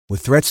With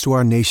threats to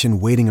our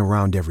nation waiting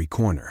around every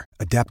corner,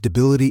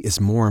 adaptability is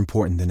more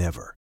important than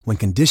ever. When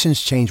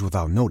conditions change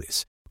without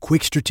notice,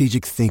 quick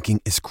strategic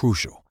thinking is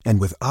crucial.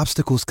 And with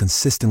obstacles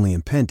consistently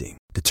impending,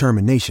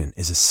 determination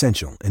is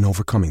essential in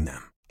overcoming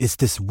them. It's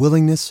this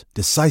willingness,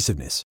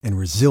 decisiveness, and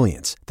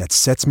resilience that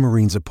sets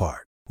Marines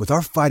apart. With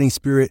our fighting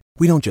spirit,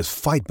 we don't just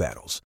fight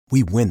battles,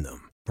 we win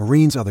them.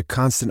 Marines are the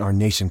constant our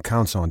nation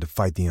counts on to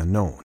fight the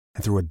unknown.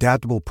 And through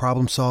adaptable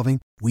problem solving,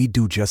 we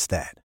do just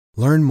that.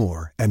 Learn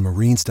more at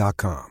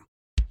marines.com.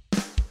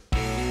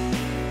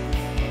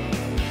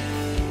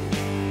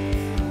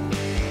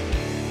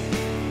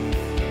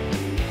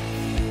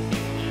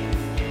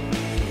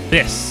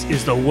 This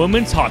is the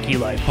Women's Hockey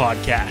Life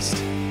Podcast.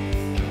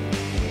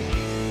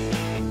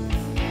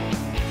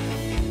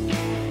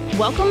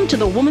 Welcome to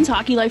the Women's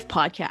Hockey Life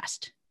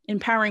Podcast,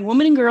 empowering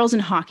women and girls in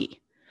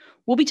hockey.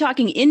 We'll be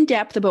talking in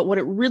depth about what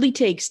it really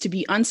takes to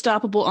be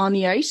unstoppable on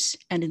the ice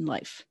and in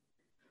life.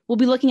 We'll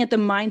be looking at the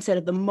mindset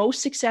of the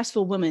most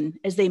successful women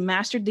as they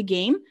mastered the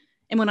game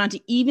and went on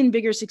to even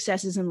bigger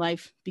successes in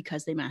life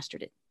because they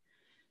mastered it.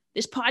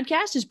 This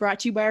podcast is brought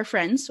to you by our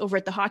friends over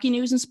at the Hockey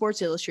News and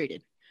Sports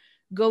Illustrated.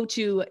 Go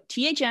to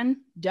thn.com/deal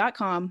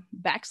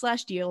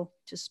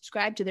to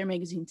subscribe to their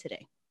magazine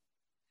today.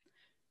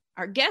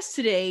 Our guest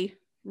today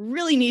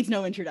really needs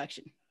no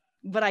introduction,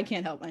 but I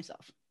can't help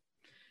myself.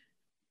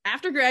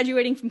 After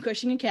graduating from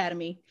Cushing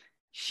Academy,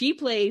 she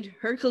played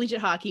her collegiate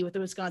hockey with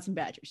the Wisconsin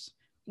Badgers,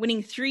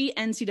 winning 3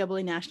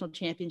 NCAA national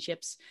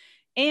championships,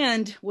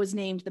 and was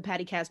named the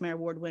Patty Kazmaier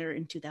Award winner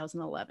in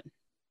 2011.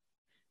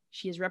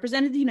 She has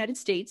represented the United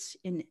States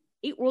in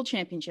 8 world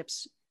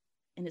championships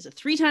and is a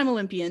 3-time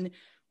Olympian,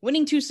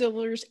 winning 2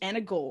 silvers and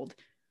a gold.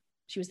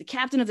 She was the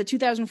captain of the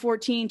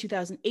 2014,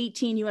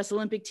 2018 U.S.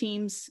 Olympic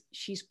teams.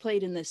 She's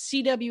played in the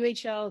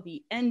CWHL,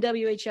 the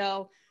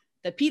NWHL,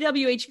 the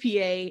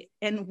PWHPA,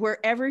 and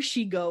wherever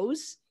she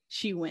goes,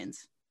 she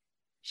wins.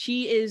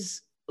 She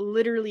is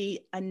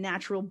literally a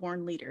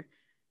natural-born leader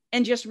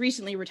and just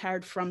recently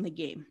retired from the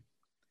game.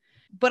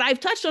 But I've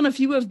touched on a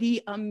few of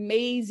the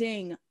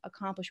amazing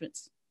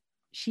accomplishments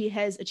she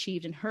has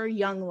achieved in her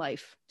young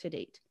life to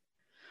date.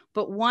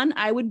 But one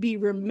I would be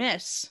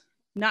remiss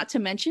not to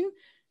mention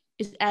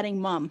is adding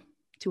mom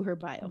to her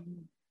bio.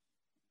 Mm-hmm.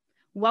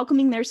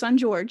 Welcoming their son,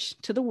 George,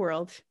 to the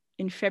world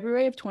in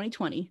February of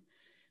 2020,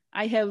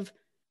 I have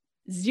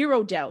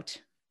zero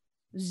doubt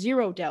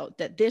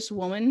that this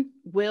woman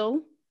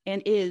will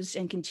and is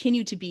and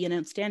continue to be an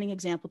outstanding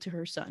example to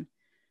her son,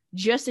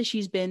 just as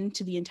she's been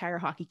to the entire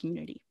hockey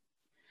community.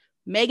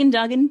 Megan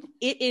Duggan,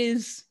 it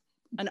is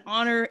an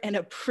honor and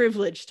a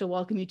privilege to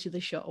welcome you to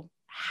the show.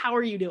 How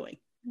are you doing?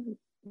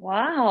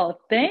 Wow.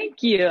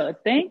 Thank you.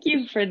 Thank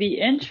you for the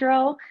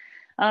intro.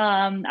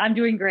 I'm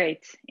doing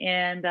great.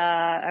 And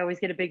I always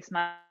get a big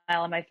smile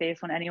on my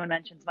face when anyone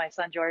mentions my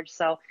son, George.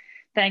 So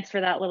thanks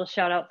for that little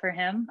shout out for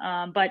him.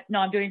 But no,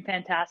 I'm doing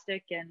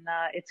fantastic. And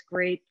it's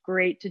great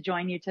to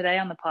join you today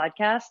on the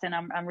podcast. And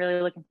I'm really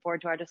looking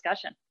forward to our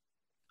discussion.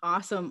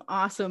 Awesome.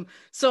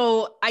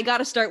 So I got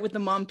to start with the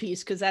mom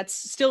piece because that's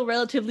still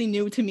relatively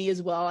new to me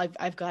as well.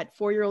 I've got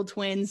 4-year-old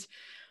twins.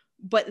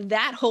 But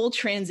that whole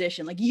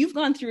transition, like you've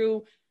gone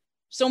through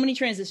so many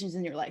transitions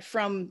in your life,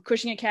 from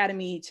Cushing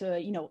Academy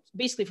to,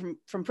 basically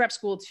from prep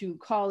school to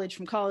college,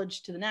 from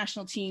college to the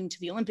national team, to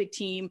the Olympic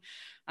team,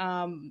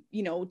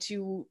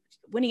 to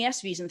winning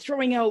ESPYs and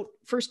throwing out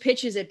first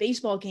pitches at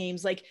baseball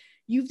games. Like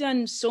you've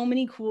done so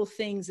many cool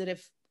things that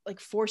have like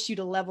forced you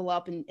to level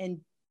up and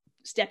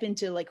step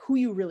into like who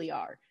you really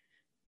are.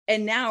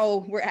 And now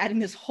we're adding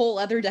this whole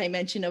other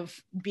dimension of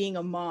being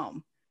a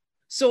mom.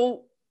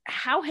 So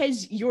how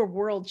has your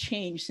world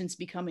changed since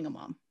becoming a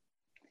mom?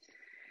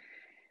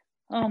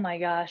 Oh my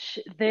gosh,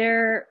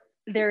 there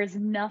is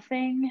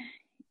nothing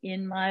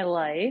in my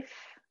life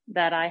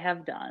that I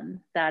have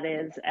done that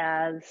is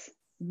as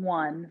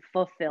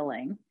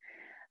fulfilling,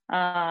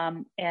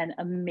 and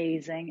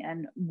amazing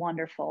and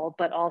wonderful,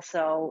 but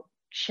also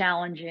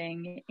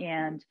challenging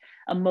and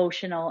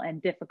emotional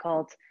and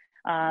difficult,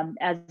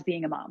 as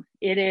being a mom.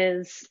 It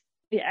is.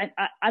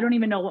 I don't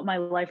even know what my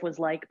life was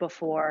like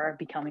before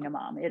becoming a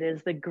mom. It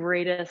is the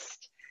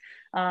greatest,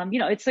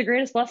 it's the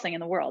greatest blessing in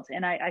the world.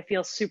 And I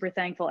feel super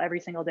thankful every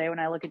single day when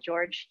I look at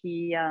George.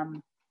 He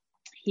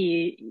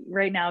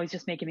right now, he's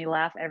just making me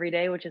laugh every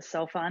day, which is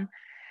so fun.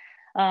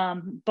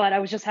 But I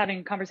was just having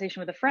a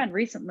conversation with a friend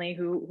recently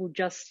who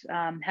just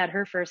had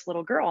her first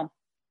little girl.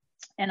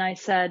 And I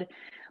said,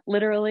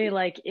 literally,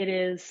 like, it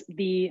is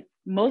the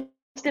most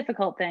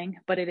difficult thing,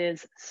 but it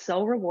is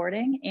so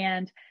rewarding.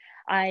 And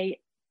I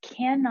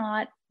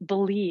cannot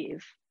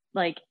believe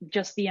like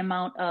just the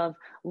amount of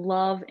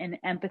love and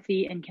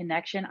empathy and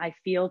connection I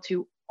feel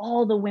to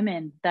all the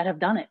women that have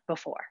done it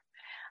before.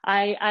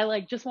 I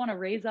like just want to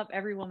raise up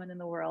every woman in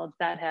the world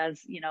that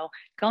has,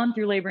 gone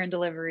through labor and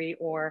delivery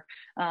or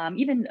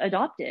even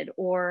adopted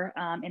or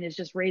and is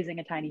just raising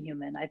a tiny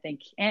human, I think,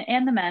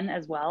 and the men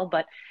as well.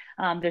 But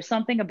there's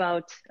something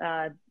about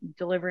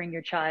delivering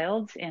your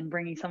child and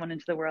bringing someone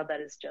into the world that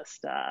is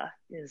just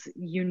is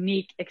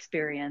unique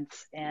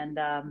experience. And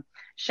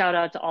shout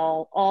out to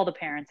all the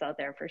parents out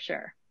there for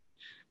sure.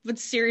 but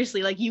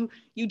seriously, like you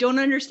don't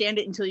understand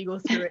it until you go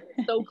through it.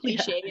 It's so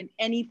cliche Yeah. in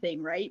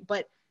anything, right?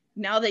 But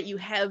now that you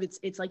have,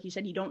 it's like you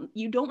said, you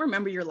don't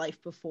remember your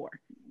life before.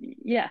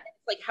 Yeah.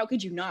 Like, how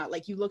could you not?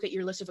 Like, you look at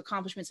your list of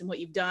accomplishments and what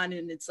you've done,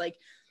 and it's like,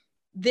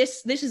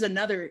 this is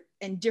another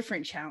and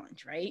different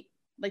challenge, right?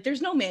 Like,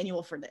 there's no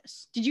manual for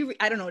this. Did you?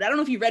 I don't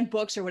know if you read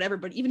books or whatever,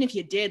 but even if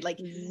you did, like,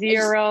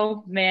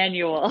 Zero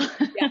manual.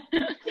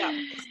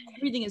 yeah,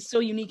 everything is so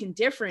unique and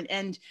different.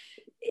 And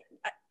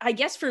I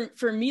guess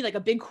for me, like, a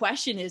big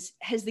question is,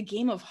 has the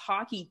game of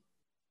hockey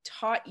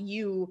taught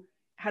you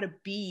how to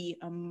be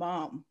a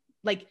mom?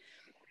 Like,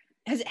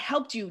 has it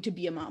helped you to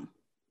be a mom?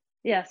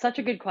 Yeah, such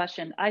a good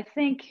question. I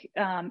think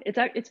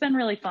it's been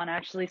really fun,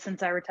 actually,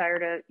 since I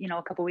retired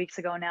a couple weeks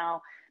ago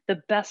now.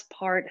 The best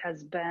part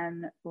has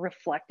been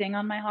reflecting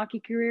on my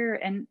hockey career,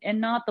 and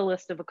not the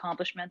list of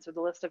accomplishments or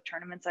the list of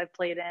tournaments I've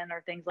played in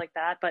or things like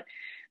that, but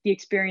the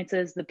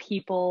experiences, the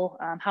people,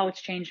 how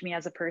it's changed me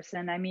as a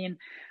person. I mean,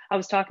 I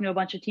was talking to a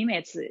bunch of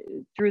teammates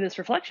through this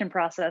reflection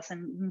process,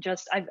 and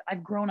just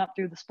I've grown up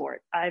through the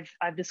sport. I've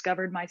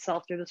discovered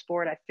myself through the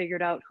sport. I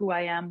figured out who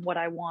I am, what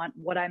I want,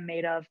 what I'm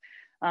made of.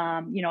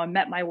 I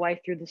met my wife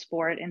through the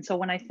sport. And so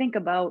when I think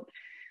about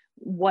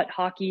what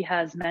hockey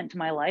has meant to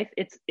my life,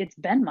 it's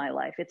been my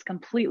life. It's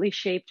completely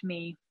shaped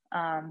me,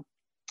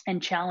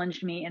 and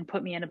challenged me and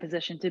put me in a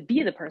position to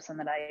be the person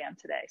that I am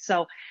today.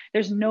 So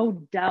there's no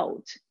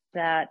doubt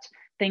that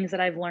things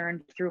that I've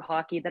learned through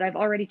hockey that I've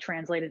already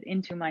translated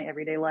into my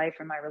everyday life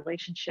or my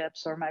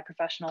relationships or my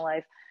professional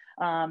life,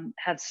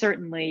 have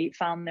certainly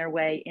found their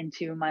way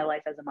into my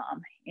life as a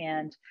mom.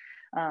 And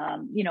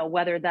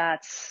whether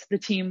that's the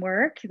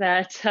teamwork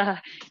that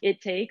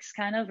it takes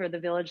kind of, or the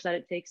village that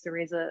it takes to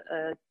raise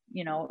a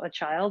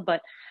child,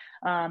 but,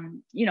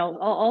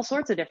 all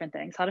sorts of different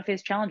things, how to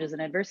face challenges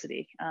and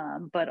adversity,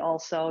 but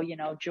also,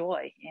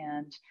 joy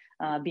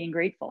and being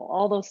grateful.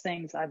 All those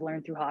things I've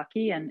learned through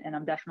hockey, and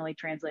I'm definitely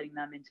translating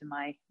them into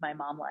my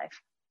mom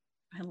life.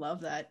 I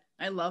love that.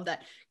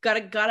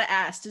 Gotta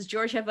ask, does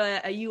George have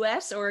a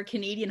US or a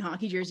Canadian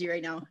hockey jersey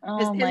right now?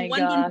 Oh my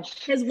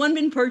gosh. Has one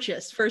been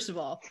purchased, first of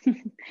all?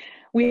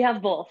 We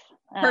have both.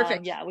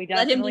 Perfect. Yeah, we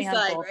Let him definitely have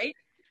decide, both. right?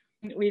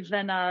 We've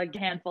been a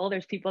handful.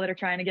 There's people that are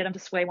trying to get them to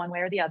sway one way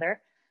or the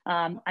other.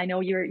 I know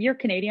you're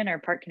Canadian or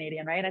part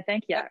Canadian, right? I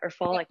think, yeah, or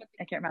full. I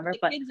can't remember. The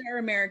but kids are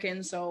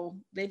American, so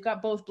they've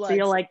got both bloods. So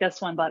you'll like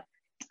this one, but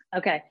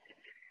okay.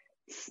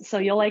 So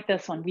you'll like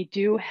this one. We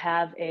do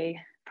have a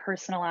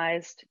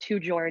personalized to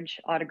George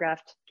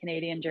autographed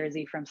Canadian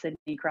jersey from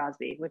Sidney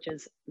Crosby, which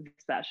is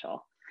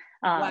special.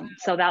 Wow.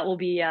 So that will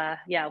be,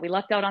 we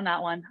lucked out on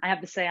that one. I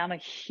have to say, I'm a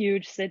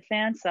huge Sid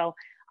fan, so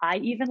I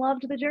even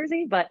loved the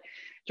jersey, but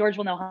George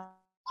will know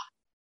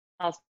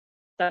how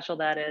special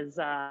that is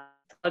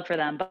for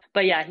them.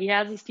 But yeah, he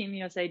has his Team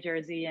USA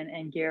jersey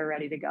and gear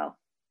ready to go.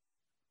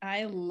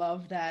 I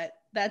love that.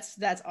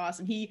 That's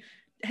awesome. He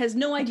has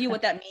no idea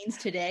what that means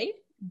today,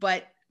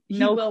 but he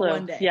will clue.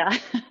 One day. Yeah.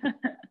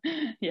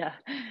 Yeah.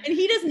 And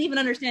he doesn't even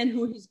understand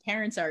who his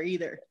parents are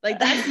either. Like,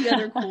 that's the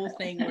other cool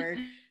thing where, and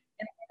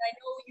I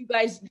know you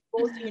guys,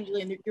 both you and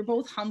Julian, you're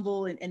both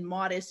humble and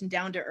modest and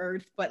down to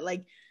earth, but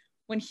like,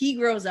 when he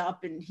grows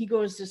up and he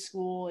goes to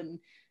school, and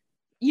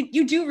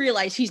you do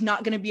realize he's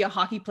not going to be a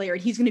hockey player,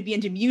 and he's going to be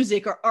into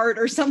music or art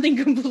or something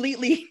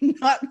completely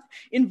not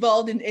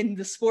involved in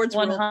the sports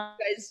world.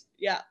 Guys,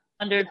 yeah.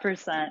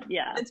 100%.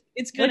 Yeah.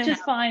 It's going to Which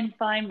is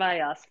fine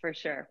by us for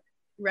sure.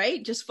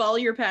 Right? Just follow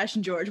your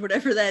passion, George,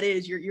 whatever that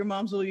is. Your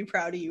moms will be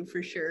proud of you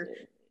for sure.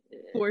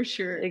 For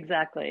sure.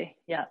 Exactly.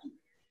 Yeah.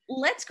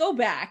 Let's go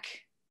back,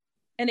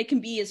 and it can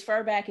be as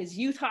far back as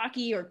youth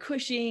hockey or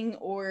Cushing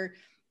or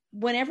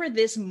whenever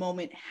this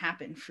moment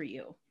happened for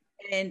you.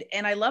 And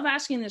I love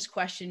asking this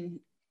question,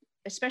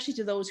 especially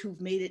to those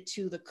who've made it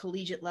to the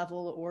collegiate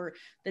level or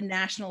the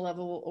national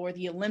level or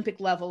the Olympic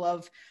level,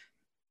 of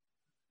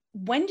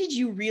when did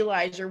you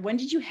realize, or when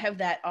did you have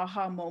that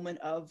aha moment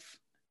of,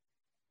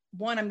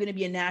 one, I'm going to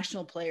be a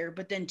national player,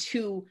 but then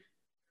two,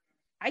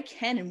 I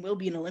can and will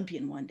be an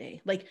Olympian one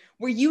day? Like,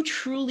 were you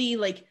truly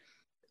like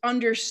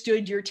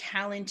understood your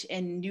talent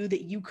and knew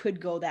that you could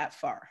go that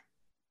far?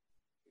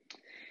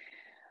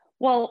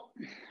 Well,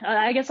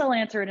 I guess I'll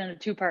answer it in a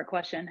two-part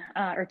question,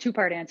 or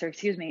two-part answer,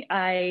 excuse me.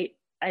 I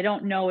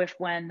don't know if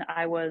when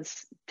I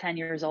was 10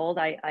 years old,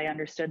 I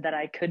understood that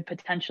I could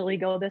potentially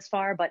go this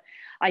far, but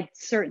I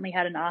certainly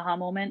had an aha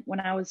moment when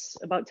I was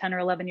about 10 or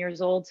 11 years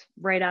old,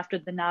 right after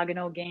the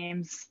Nagano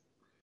Games.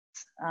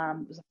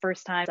 It was the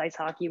first time ice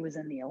hockey was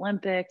in the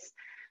Olympics.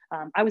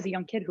 I was a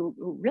young kid who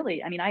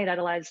really, I had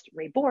idolized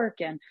Ray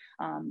Bourque and,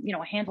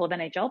 a handful of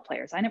NHL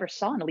players. I never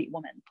saw an elite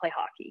woman play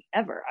hockey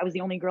ever. I was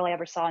the only girl I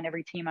ever saw on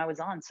every team I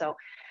was on. So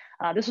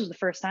this was the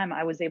first time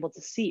I was able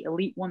to see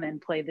elite women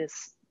play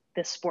this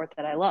sport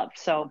that I loved.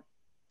 So,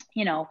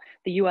 the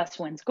U.S.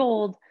 wins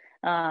gold.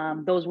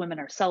 Those women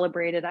are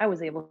celebrated. I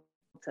was able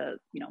to,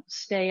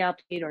 stay up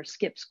late or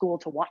skip school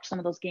to watch some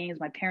of those games.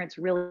 My parents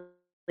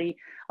really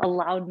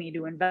allowed me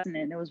to invest in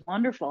it, and it was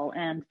wonderful.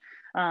 And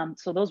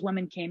so those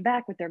women came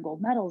back with their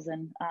gold medals,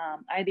 and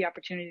I had the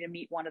opportunity to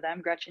meet one of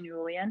them, Gretchen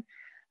Julian,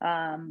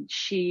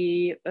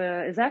 She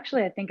is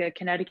actually, I think, a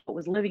Connecticut,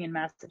 was living in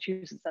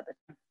Massachusetts at the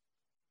time.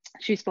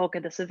 She spoke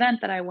at this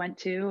event that I went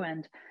to,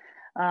 and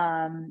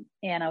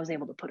I was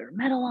able to put her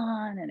medal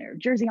on and her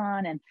jersey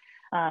on,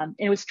 and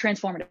it was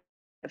transformative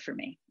for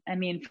me. I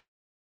mean, from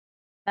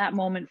that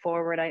moment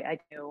forward, I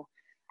knew,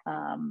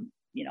 I'm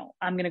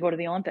going to go to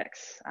the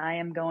Olympics. I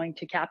am going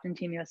to captain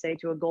Team USA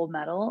to a gold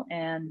medal,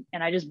 and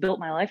I just built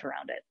my life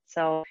around it.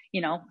 So,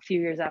 a few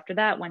years after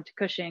that, went to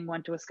Cushing,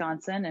 went to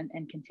Wisconsin,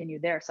 and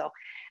continued there. So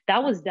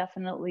that was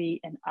definitely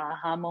an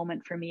aha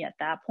moment for me at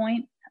that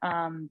point.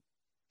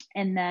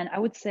 And then I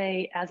would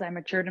say, as I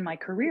matured in my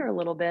career a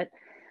little bit,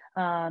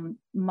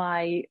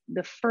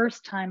 the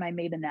first time I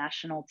made a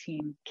national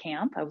team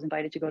camp, I was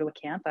invited to go to a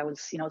camp. It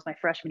was my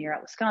freshman year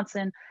at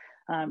Wisconsin.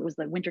 It was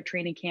the winter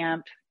training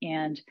camp,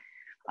 and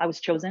I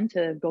was chosen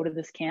to go to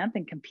this camp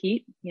and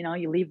compete.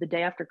 You leave the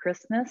day after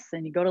Christmas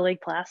and you go to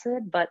Lake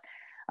Placid, but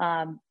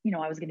I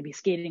was going to be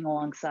skating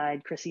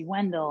alongside Chrissy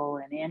Wendell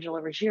and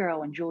Angela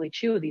Ruggiero and Julie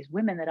Chu, these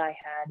women that I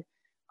had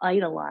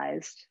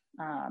idolized,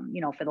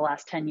 for the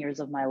last 10 years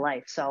of my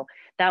life. So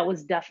that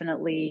was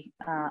definitely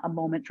a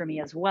moment for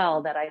me as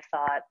well, that I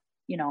thought,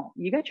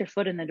 you got your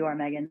foot in the door,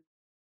 Megan,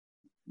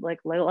 like,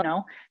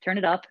 turn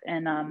it up,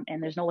 and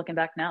there's no looking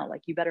back now.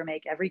 Like, you better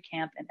make every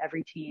camp and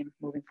every team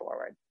moving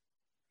forward.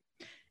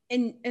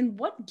 And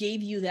what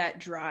gave you that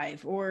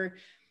drive, or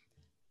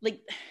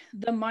like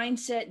the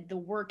mindset, the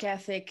work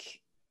ethic,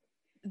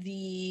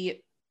 the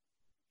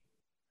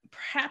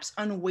perhaps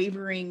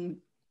unwavering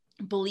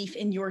belief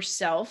in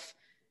yourself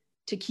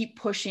to keep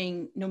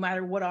pushing no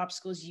matter what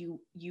obstacles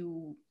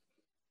you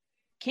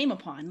came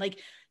upon? Like,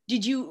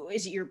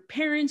 is it your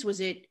parents? Was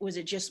it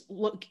just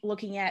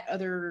looking at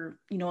other,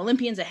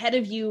 Olympians ahead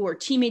of you or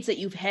teammates that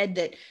you've had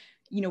that,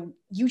 you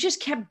just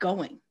kept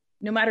going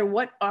no matter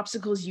what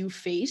obstacles you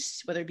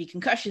faced, whether it be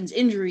concussions,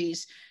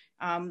 injuries,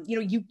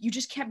 you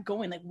just kept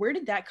going? Like, where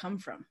did that come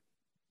from?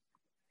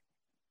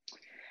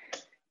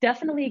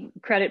 Definitely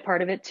credit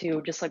part of it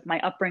to just like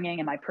my upbringing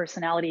and my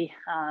personality,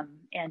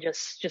 and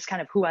just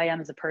kind of who I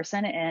am as a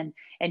person, and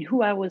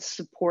who I was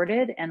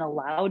supported and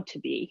allowed to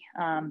be.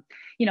 And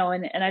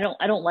I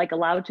don't like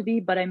allowed to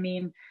be, but I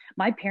mean,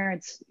 my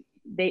parents,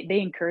 they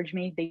encouraged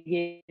me. They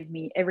gave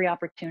me every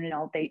opportunity.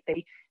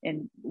 They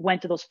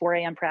went to those 4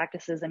 a.m.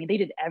 practices. I mean, they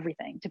did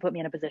everything to put me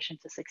in a position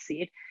to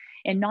succeed,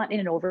 and not in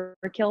an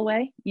overkill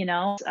way.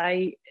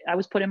 I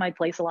was put in my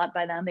place a lot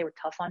by them. They were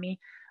tough on me.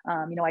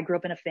 I grew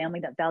up in a family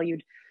that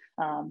valued,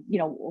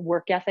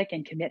 work ethic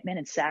and commitment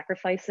and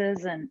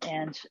sacrifices. And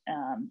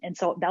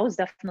so that was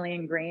definitely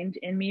ingrained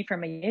in me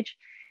from a age.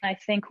 And I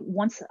think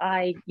once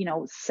I,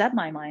 set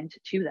my mind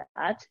to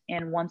that,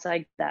 and once I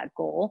got that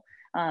goal,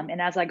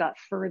 and as I got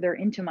further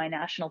into my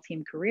national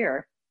team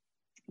career,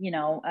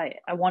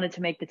 I wanted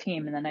to make the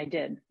team, and then I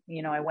did.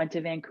 I went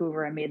to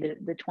Vancouver. I made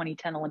the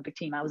 2010 Olympic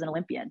team. I was an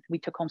Olympian. We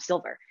took home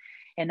silver.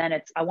 And then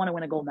I want to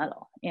win a gold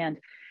medal. And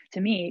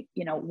to me,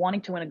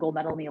 wanting to win a gold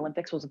medal in the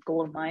Olympics was a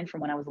goal of mine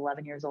from when I was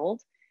 11 years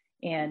old.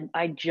 And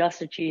I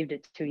just achieved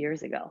it 2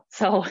 years ago.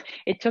 So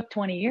it took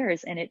 20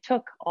 years, and it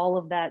took all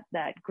of that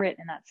grit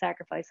and that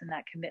sacrifice and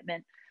that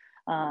commitment,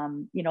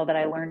 that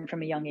I learned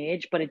from a young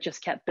age, but it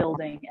just kept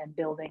building and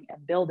building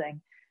and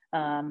building.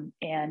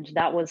 And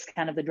that was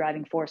kind of the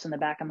driving force in the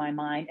back of my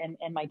mind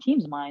and my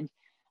team's mind,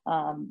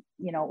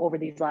 over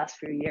these last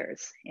few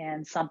years,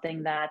 and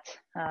something that,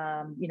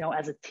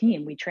 as a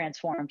team, we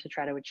transformed to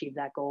try to achieve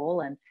that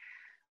goal, and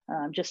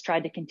just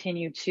tried to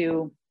continue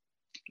to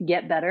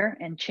get better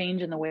and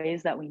change in the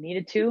ways that we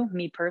needed to,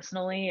 me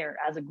personally or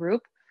as a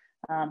group,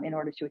 in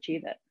order to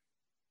achieve it.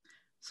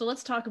 So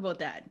let's talk about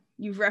that.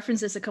 You've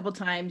referenced this a couple of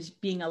times,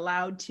 being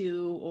allowed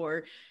to,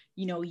 or,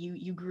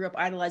 you grew up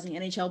idolizing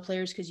NHL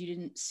players because you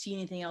didn't see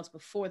anything else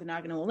before the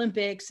Nagano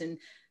Olympics. And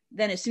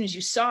then as soon as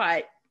you saw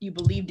it, you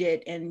believed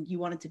it and you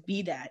wanted to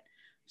be that.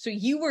 So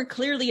you were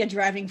clearly a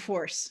driving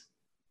force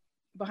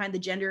behind the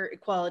gender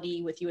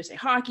equality with USA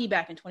Hockey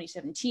back in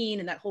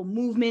 2017 and that whole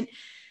movement.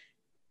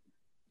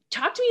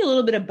 Talk to me a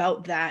little bit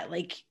about that.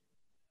 Like,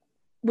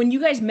 when you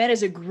guys met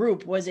as a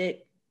group, was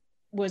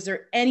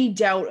there any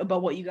doubt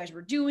about what you guys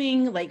were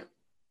doing? Like,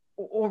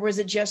 or was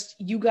it just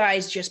you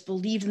guys just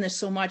believed in this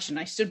so much, and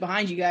I stood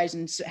behind you guys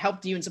and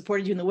helped you and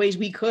supported you in the ways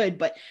we could?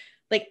 But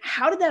like,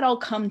 how did that all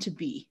come to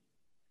be?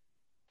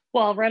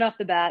 Well, right off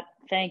the bat,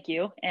 thank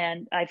you.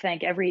 And I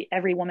thank every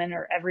woman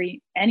or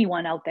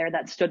anyone out there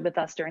that stood with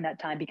us during that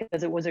time,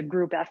 because it was a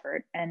group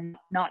effort, and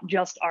not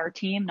just our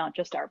team, not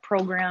just our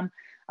program,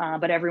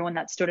 but everyone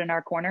that stood in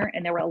our corner.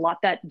 And there were a lot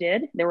that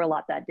did, there were a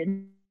lot that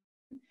didn't.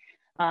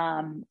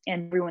 And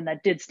everyone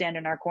that did stand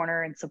in our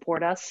corner and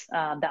support us,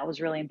 that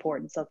was really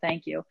important. So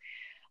thank you.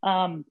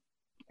 When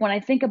I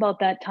think about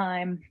that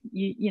time,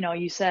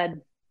 you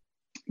said,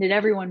 did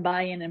everyone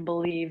buy in and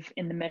believe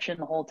in the mission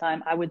the whole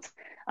time?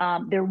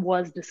 There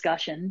was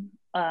discussion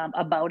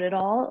about it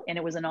all, and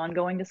it was an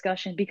ongoing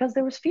discussion because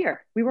there was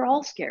fear. We were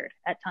all scared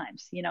at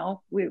times.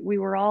 We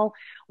were all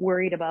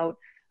worried about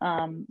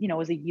It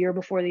was a year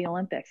before the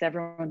Olympics.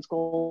 Everyone's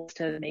goal was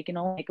to make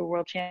a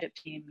world championship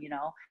team,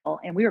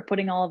 and we were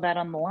putting all of that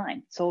on the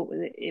line. So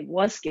it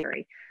was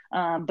scary.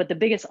 But the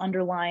biggest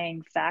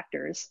underlying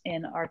factors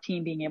in our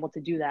team being able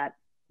to do that,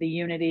 the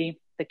unity,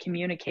 the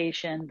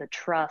communication, the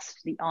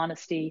trust, the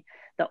honesty,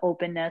 the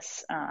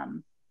openness,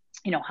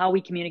 how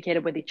we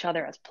communicated with each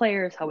other as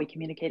players, how we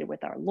communicated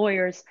with our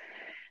lawyers.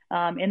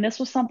 And this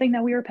was something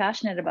that we were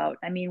passionate about.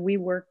 I mean, we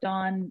worked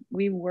on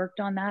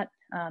that,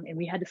 and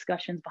we had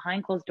discussions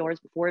behind closed doors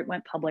before it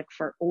went public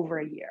for over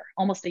a year,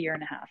 almost a year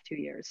and a half, 2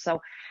 years.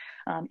 So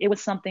it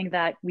was something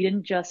that we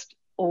didn't just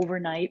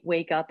overnight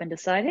wake up and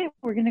decide, hey,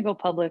 we're going to go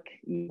public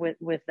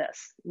with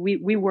this.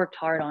 We worked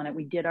hard on it.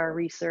 We did our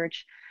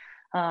research.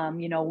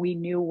 We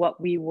knew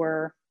what we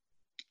were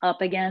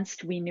up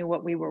against. We knew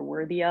what we were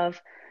worthy of.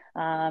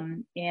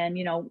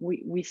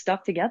 We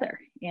stuck together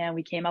and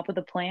we came up with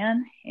a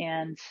plan,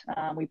 and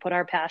we put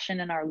our passion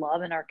and our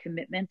love and our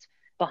commitment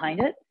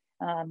behind it.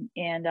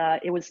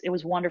 It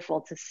was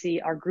wonderful to see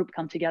our group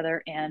come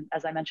together. And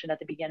as I mentioned at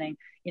the beginning,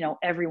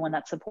 everyone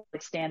that supports the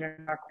standard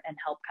and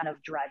help kind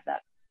of drive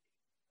that.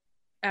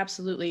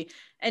 Absolutely.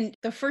 And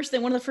one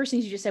of the first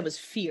things you just said was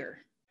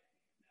fear,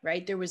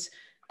 right? There was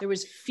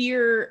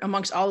fear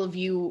amongst all of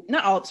you,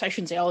 not all, I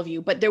shouldn't say all of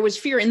you, but there was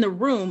fear in the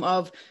room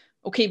of,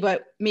 okay,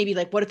 but maybe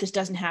like, what if this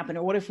doesn't happen?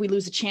 Or what if we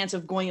lose a chance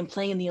of going and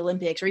playing in the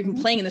Olympics or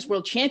even playing in this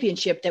world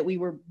championship that we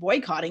were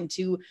boycotting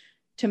to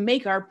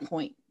make our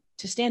point,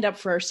 to stand up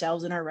for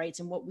ourselves and our rights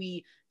and what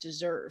we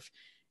deserve.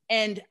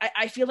 And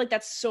I feel like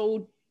that's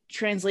so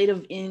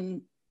translative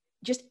in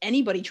just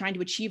anybody trying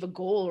to achieve a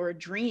goal or a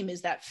dream,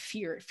 is that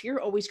fear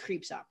always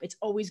creeps up. It's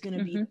always going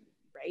to be,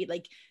 right?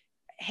 Like,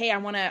 hey, I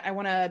want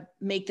to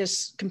make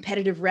this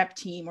competitive rep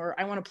team, or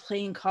I want to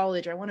play in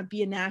college, or I want to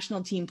be a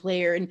national team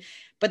player.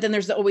 But then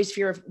there's always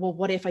fear of, well,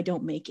 what if I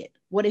don't make it?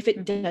 What if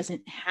it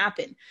doesn't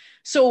happen?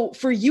 So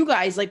for you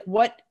guys, like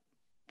what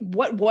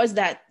was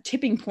that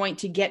tipping point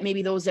to get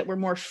maybe those that were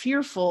more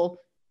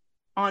fearful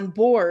on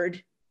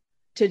board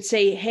to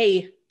say,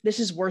 hey, this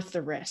is worth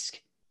the risk.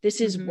 This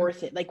is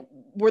worth it. Like,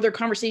 were there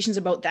conversations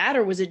about that,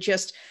 or was it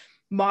just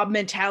mob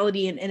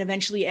mentality and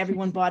eventually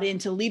everyone bought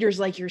into leaders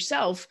like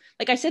yourself?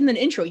 Like I said in the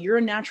intro, you're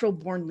a natural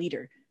born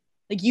leader.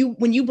 Like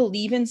when you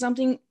believe in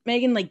something,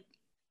 Megan, like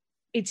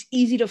it's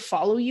easy to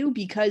follow you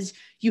because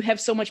you have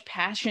so much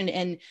passion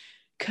and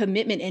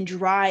commitment and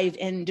drive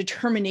and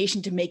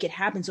determination to make it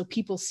happen. So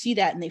people see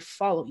that and they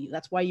follow you.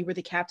 That's why you were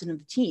the captain of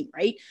the team,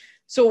 right?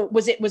 So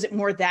was it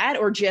more that,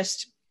 or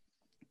just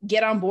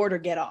get on board or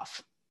get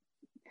off?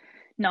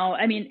 No,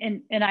 I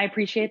mean, and I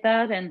appreciate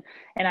that. And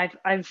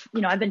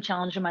I've been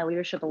challenged in my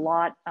leadership a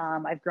lot.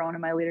 I've grown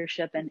in my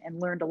leadership and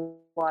learned a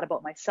lot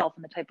about myself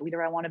and the type of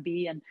leader I want to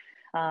be. And,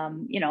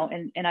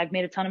 and I've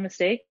made a ton of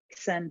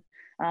mistakes and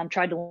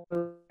tried to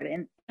learn.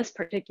 In this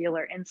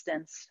particular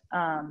instance,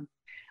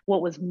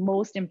 what was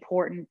most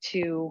important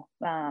to,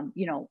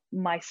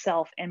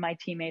 myself and my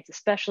teammates,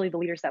 especially the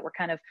leaders that were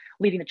kind of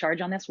leading the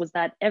charge on this, was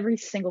that every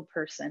single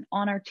person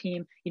on our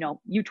team,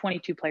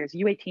 U22 players,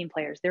 U18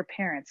 players, their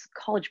parents,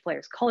 college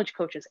players, college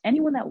coaches,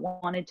 anyone that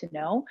wanted to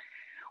know,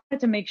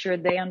 wanted to make sure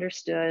they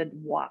understood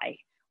why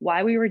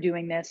we were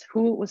doing this,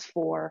 who it was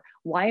for,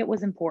 why it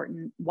was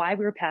important, why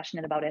we were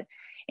passionate about it.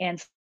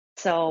 And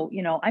so,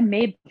 I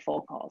made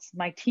phone calls.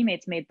 My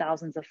teammates made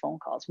thousands of phone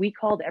calls. We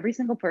called every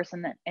single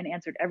person and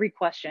answered every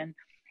question.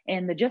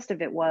 And the gist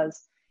of it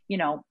was,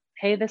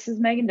 hey, this is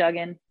Megan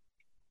Duggan.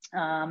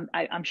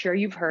 I'm sure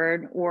you've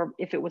heard, or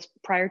if it was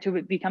prior to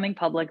it becoming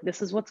public,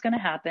 this is what's going to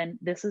happen.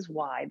 This is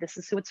why. This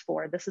is who it's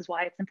for. This is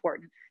why it's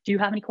important. Do you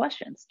have any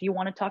questions? Do you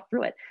want to talk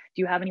through it?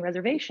 Do you have any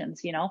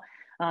reservations?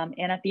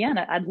 And at the end,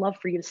 I'd love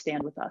for you to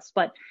stand with us.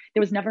 But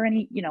there was never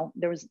any,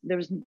 there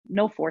was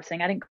no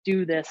forcing. I didn't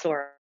do this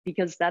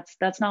because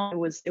that's not,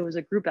 it was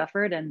a group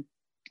effort. And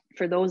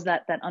for those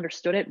that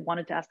understood it,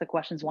 wanted to ask the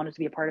questions, wanted to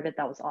be a part of it,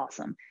 that was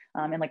awesome.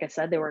 And like I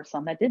said, there were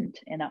some that didn't,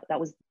 and that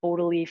was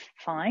totally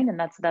fine. And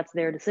that's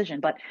their decision.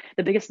 But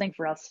the biggest thing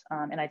for us,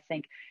 and I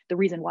think the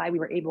reason why we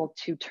were able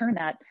to turn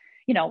that,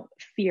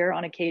 fear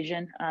on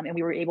occasion, and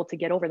we were able to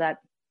get over that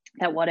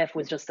what if,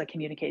 was just the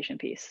communication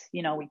piece.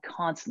 We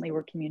constantly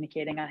were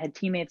communicating. I had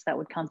teammates that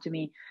would come to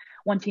me,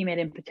 one teammate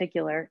in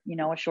particular,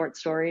 a short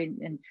story,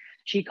 and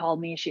she called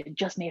me. She had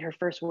just made her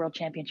first world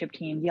championship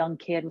team, young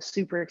kid, was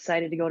super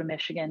excited to go to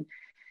Michigan,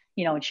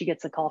 and she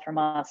gets a call from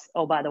us.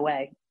 Oh, by the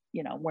way,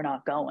 we're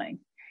not going.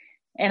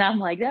 And I'm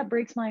like, that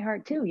breaks my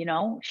heart too.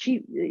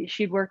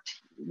 She'd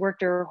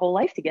worked her whole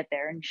life to get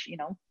there, and she,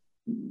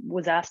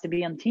 was asked to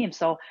be on the team.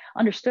 So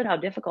understood how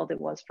difficult it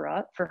was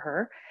for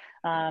her.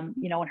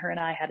 When her and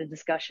I had a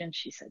discussion,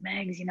 she said,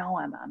 Megs,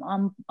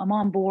 I'm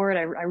on board.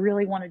 I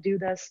really want to do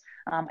this.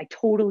 I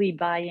totally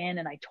buy in,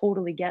 and I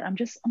totally get, I'm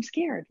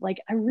scared. Like,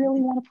 I really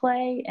want to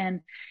play.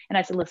 And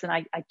I said, listen,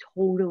 I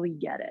totally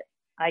get it.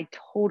 I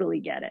totally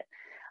get it.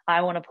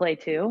 I want to play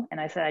too. And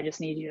I said, I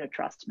just need you to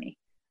trust me.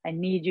 I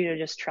need you to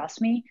just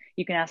trust me.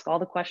 You can ask all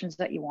the questions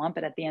that you want,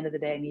 but at the end of the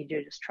day, I need you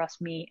to just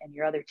trust me and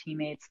your other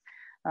teammates,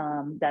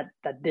 that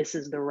this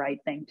is the right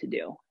thing to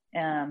do.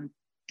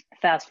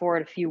 fast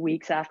forward a few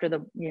weeks after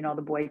the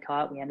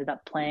boycott, we ended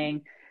up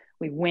playing.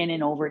 We win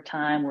in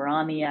overtime. We're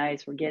on the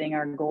ice. We're getting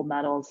our gold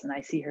medals. And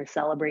I see her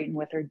celebrating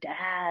with her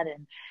dad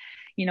and,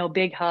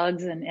 big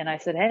hugs. And I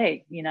said,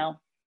 hey,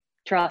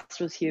 trust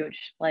was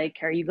huge. Like,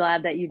 are you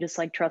glad that you just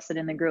like trusted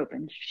in the group?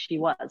 And she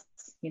was,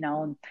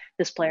 and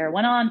this player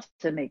went on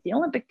to make the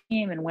Olympic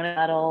team and win a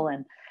medal.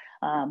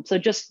 And so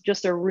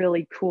just a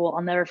really cool,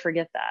 I'll never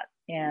forget that.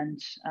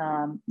 And,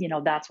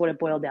 that's what it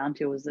boiled down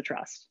to, was the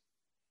trust.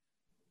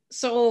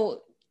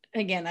 So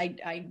again,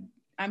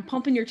 I'm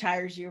pumping your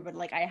tires here, but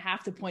like, I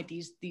have to point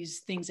these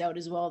things out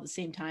as well at the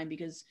same time,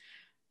 because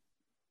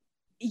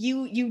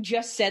you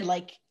just said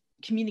like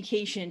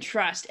communication,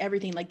 trust,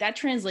 everything like that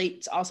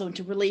translates also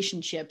into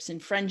relationships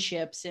and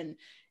friendships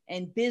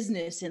and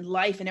business and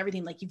life and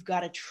everything. Like, you've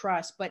got to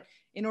trust, but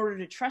in order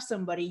to trust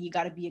somebody, you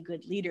got to be a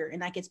good leader.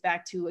 And that gets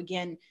back to,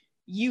 again,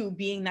 you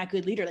being that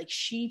good leader. Like,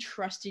 she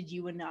trusted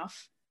you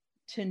enough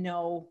to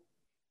know,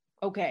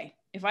 okay,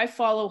 if I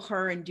follow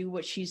her and do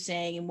what she's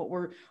saying and what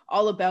we're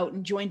all about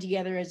and join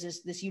together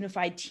as this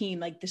unified team,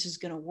 like, this is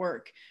going to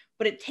work.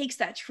 But it takes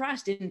that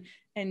trust.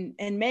 And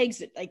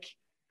Meg's like,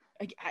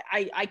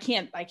 I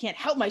can't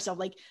help myself.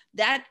 Like,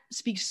 that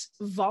speaks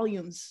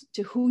volumes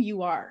to who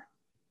you are.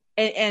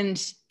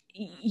 And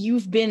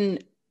you've been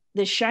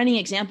the shining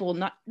example,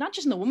 not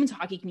just in the women's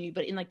hockey community,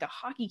 but in like the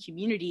hockey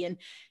community,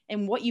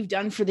 and what you've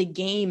done for the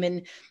game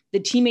and the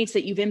teammates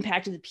that you've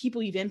impacted, the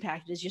people you've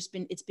impacted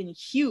it's been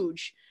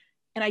huge.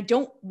 And I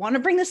don't want to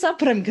bring this up,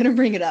 but I'm going to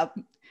bring it up.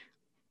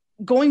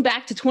 Going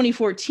back to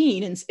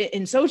 2014 in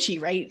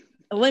Sochi, right?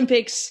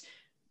 Olympics,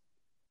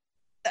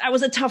 that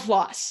was a tough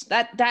loss.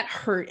 That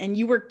hurt. And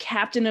you were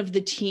captain of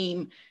the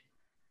team.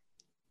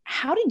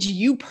 How did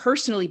you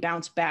personally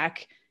bounce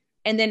back?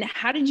 And then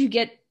how did you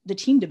get the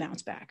team to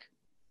bounce back?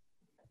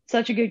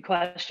 Such a good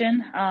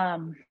question.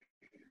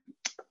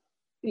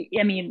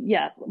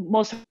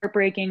 Most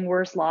heartbreaking,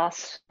 worst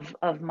loss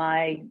of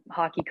my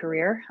hockey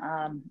career.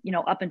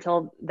 Up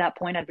until that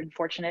point, I've been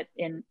fortunate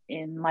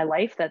in my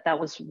life that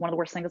was one of the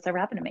worst things that's ever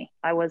happened to me.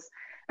 I was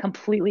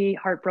completely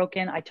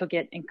heartbroken. I took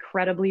it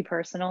incredibly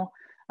personal.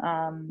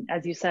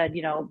 As you said,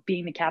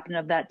 being the captain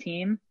of that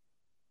team,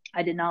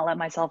 I did not let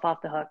myself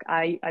off the hook.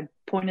 I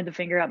pointed the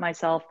finger at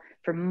myself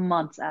for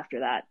months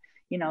after that.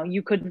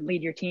 You couldn't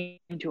lead your team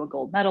to a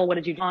gold medal. What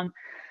did you do wrong?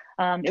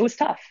 It was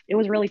tough. It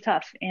was really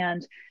tough.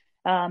 And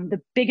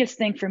the biggest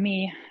thing for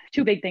me,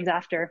 two big things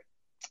after.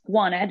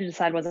 One, I had to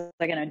decide, was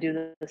I going to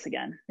do this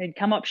again? It'd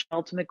come up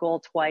ultimate goal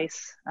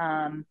twice.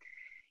 I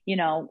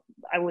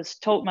was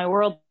told my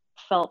world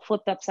felt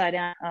flipped upside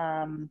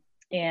down.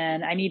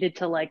 And I needed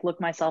to like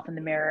look myself in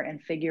the mirror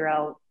and figure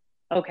out,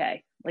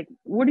 okay, like,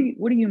 what are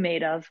you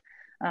made of?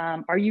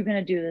 Are you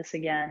going to do this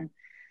again?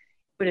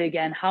 But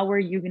again, how are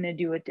you going to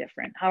do it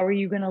different? How are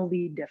you going to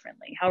lead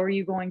differently? How are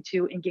you going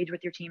to engage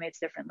with your teammates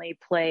differently,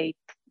 play,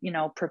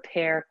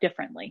 prepare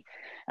differently?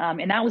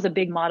 And that was a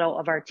big motto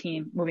of our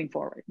team moving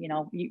forward.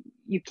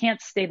 You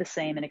can't stay the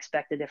same and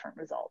expect a different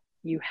result.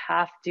 You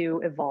have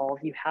to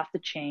evolve. You have to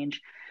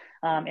change.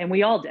 And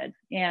we all did.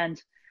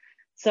 And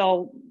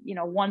so,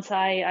 once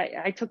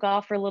I took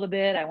off for a little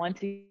bit, I went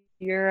to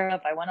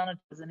Europe, I went on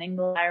in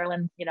England,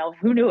 Ireland,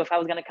 who knew if I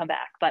was going to come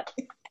back, but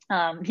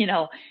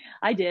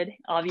I did,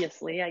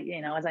 obviously.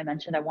 As I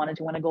mentioned, I wanted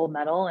to win a gold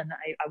medal, and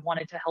I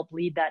wanted to help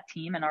lead that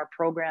team and our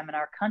program and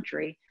our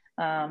country,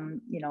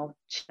 to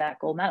that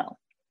gold medal.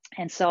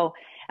 And so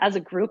as a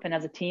group and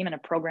as a team and a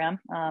program,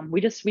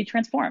 we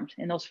transformed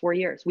in those 4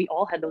 years. We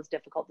all had those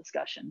difficult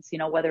discussions,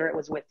 whether it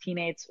was with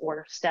teammates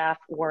or staff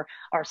or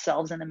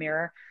ourselves in the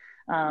mirror.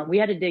 We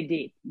had to dig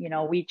deep.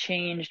 We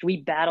changed, we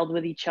battled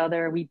with each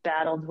other. We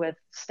battled with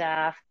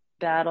staff,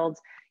 battled,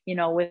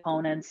 with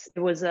opponents. It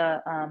was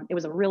a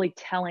really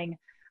telling,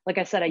 like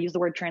I said, I use the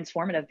word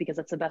transformative because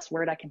that's the best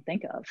word I can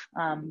think of.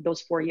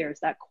 Those 4 years,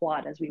 that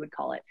quad, as we would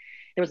call it,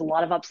 there was a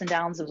lot of ups and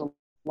downs. There was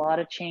a lot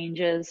of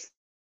changes.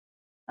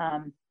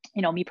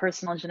 Me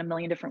personally in a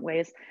million different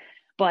ways,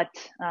 but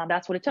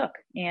that's what it took.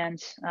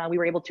 And we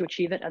were able to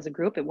achieve it as a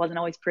group. It wasn't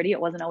always pretty. It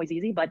wasn't always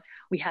easy, but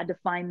we had to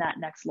find that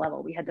next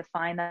level. We had to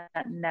find that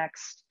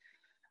next,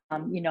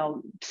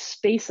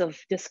 space of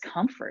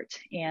discomfort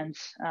and,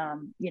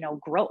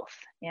 growth.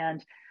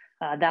 And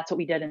that's what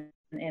we did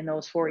in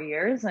those 4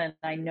 years. And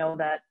I know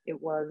that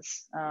it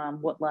was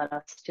what led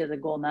us to the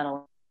gold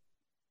medal.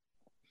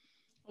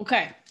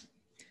 Okay.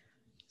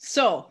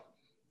 So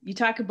you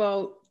talk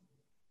about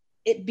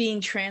it being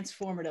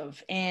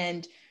transformative,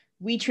 and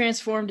we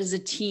transformed as a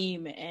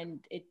team, and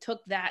it took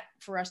that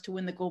for us to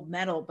win the gold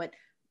medal. But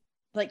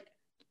like,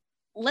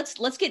 let's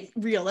get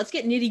real. Let's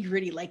get nitty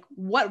gritty. Like,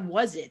 what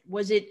was it?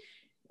 Was it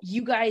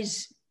you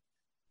guys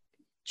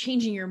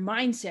changing your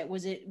mindset?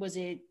 Was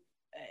it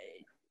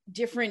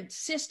different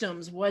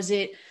systems? Was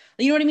it,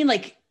 you know what I mean?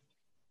 Like,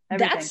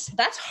 everything.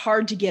 That's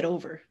hard to get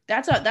over.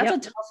 That's a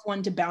tough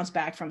one to bounce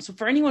back from. So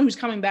for anyone who's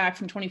coming back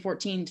from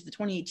 2014 to the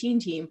 2018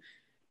 team,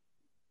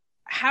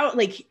 how,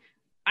 like,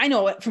 I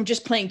know it from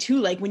just playing too,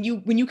 like when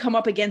you come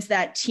up against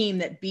that team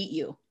that beat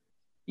you,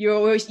 you're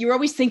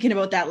always thinking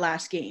about that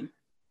last game.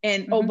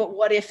 And, but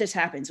what if this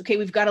happens? Okay,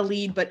 we've got a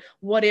lead, but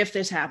what if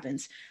this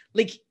happens?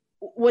 Like,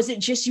 was it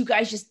just you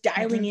guys just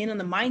dialing in on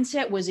the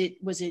mindset? Was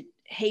it,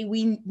 hey,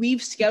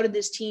 we've scouted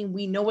this team.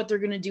 We know what they're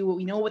going to do.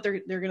 We know what they're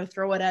going to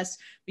throw at us.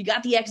 We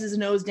got the X's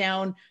and O's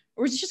down.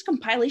 Or was it just a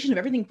compilation of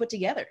everything put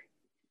together?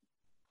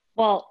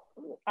 Well,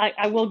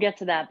 I will get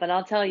to that, but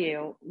I'll tell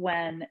you,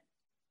 when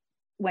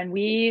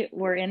we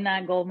were in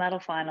that gold medal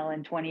final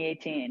in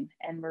 2018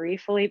 and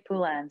Marie-Philippe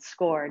Poulin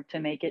scored to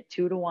make it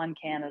 2-1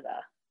 Canada.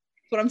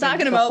 That's what I'm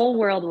talking about. The whole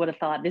world would have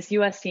thought this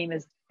US team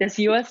has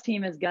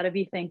got to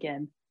be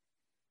thinking,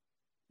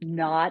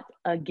 not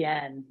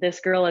again. This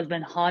girl has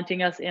been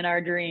haunting us in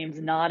our dreams,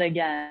 not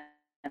again,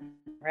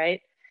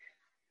 right?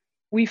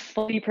 We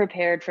fully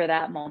prepared for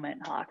that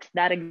moment, Hawk,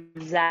 that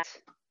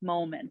exact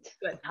moment,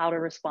 how to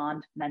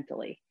respond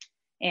mentally.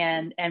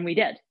 And we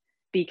did,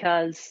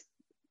 because,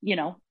 you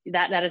know,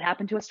 that had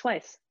happened to us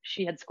twice.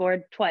 She had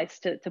scored twice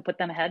to put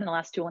them ahead in the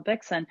last two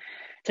Olympics, and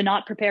to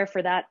not prepare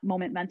for that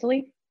moment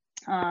mentally,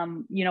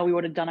 you know, we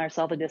would have done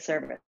ourselves a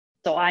disservice.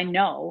 So I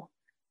know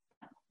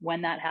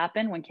when that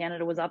happened, when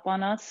Canada was up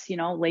on us, you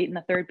know, late in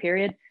the third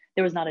period,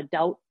 there was not a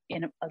doubt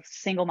in a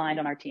single mind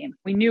on our team.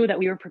 We knew that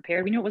we were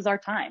prepared. We knew it was our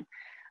time.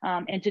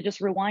 And to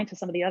just rewind to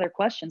some of the other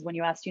questions, when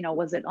you asked, you know,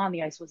 was it on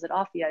the ice? Was it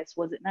off the ice?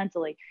 Was it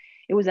mentally?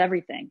 It was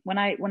everything. When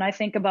I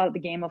think about the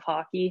game of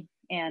hockey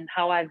and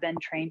how I've been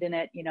trained in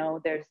it, you know,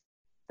 there's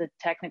the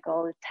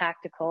technical, the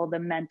tactical, the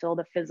mental,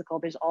 the physical,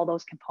 there's all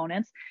those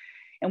components.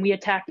 And we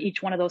attacked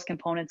each one of those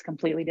components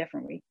completely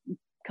differently.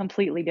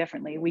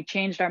 We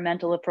changed our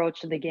mental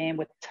approach to the game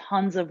with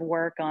tons of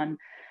work on,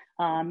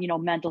 you know,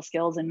 mental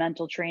skills and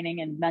mental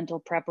training and mental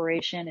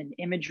preparation and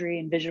imagery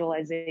and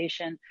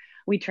visualization.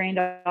 We trained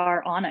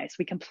our on ice.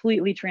 We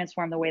completely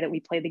transformed the way that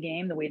we play the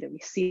game, the way that we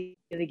see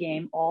the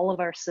game, all of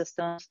our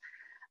systems.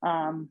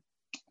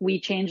 We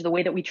changed the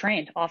way that we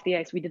trained off the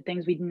ice. We did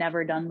things we'd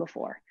never done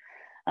before.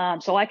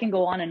 So I can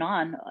go on and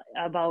on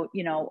about,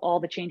 you know, all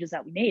the changes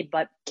that we made,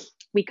 but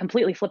we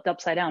completely flipped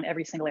upside down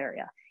every single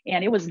area.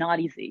 And it was not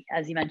easy,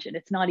 as you mentioned.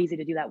 It's not easy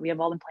to do that. We have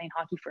all been playing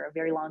hockey for a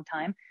very long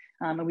time.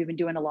 And we've been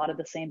doing a lot of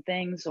the same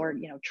things, or,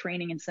 you know,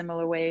 training in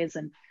similar ways.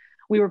 And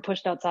we were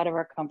pushed outside of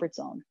our comfort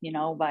zone, you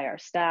know, by our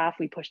staff.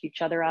 We pushed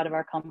each other out of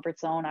our comfort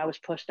zone. I was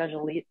pushed as a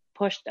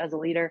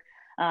leader.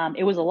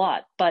 It was a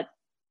lot, but,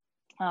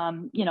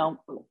 you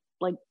know,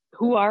 like,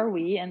 who are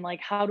we, and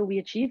like, how do we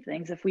achieve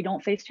things if we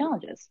don't face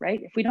challenges,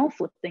 right? If we don't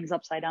flip things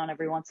upside down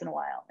every once in a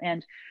while.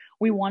 And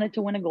we wanted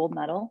to win a gold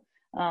medal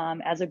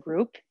as a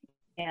group.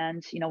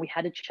 And, you know, we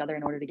had each other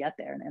in order to get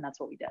there. And that's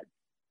what we did.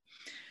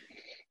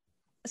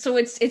 So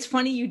it's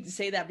funny you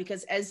say that,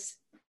 because as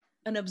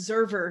an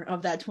observer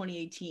of that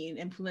 2018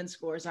 and Poulin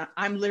scores,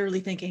 I'm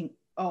literally thinking,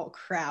 oh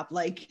crap,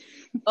 like,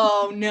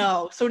 oh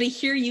no. So to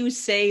hear you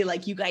say,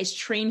 like, you guys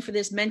trained for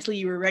this mentally,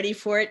 you were ready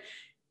for it.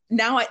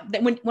 Now,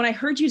 when I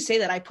heard you say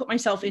that, I put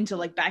myself into,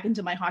 like, back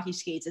into my hockey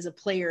skates as a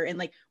player. And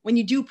like, when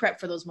you do prep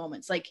for those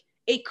moments, like,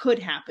 it could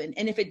happen.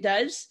 And if it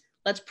does,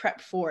 let's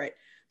prep for it.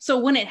 So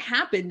when it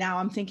happened, now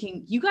I'm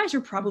thinking, you guys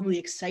are probably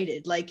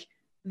excited. Like,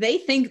 they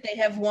think they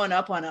have one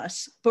up on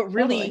us, but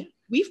really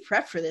we've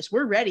prepped for this.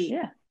 We're ready.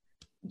 Yeah.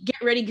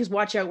 Get ready, because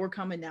watch out, we're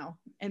coming now.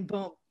 And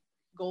boom,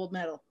 gold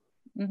medal.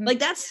 Like,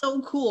 that's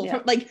so cool.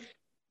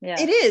 Yeah.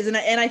 It is. And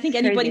I think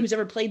anybody who's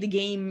ever played the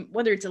game,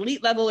 whether it's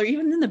elite level or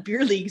even in the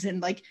beer leagues,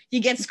 and like, you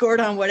get scored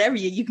on whatever,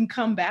 you can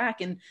come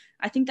back. And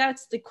I think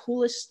that's the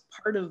coolest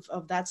part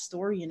of that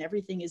story and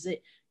everything, is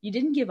that you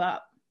didn't give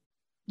up.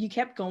 You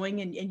kept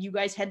going, and you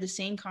guys had the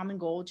same common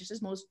goal, just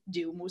as most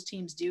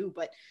teams do.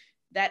 But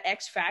that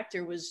X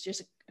factor was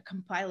just a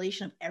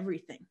compilation of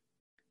everything.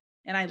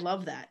 And I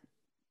love that.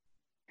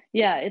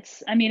 Yeah.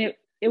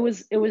 It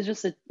was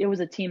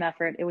a team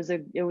effort. It was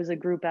a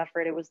group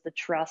effort. It was the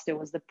trust. It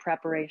was the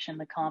preparation,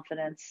 the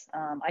confidence.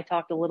 I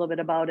talked a little bit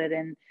about it,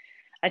 and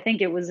I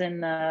think it was in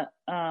the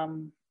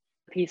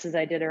pieces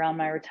I did around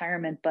my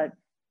retirement, but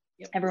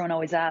everyone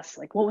always asks,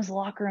 like, what was the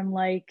locker room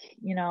like,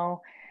 you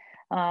know,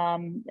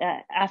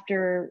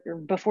 after or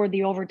before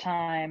the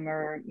overtime,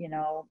 or, you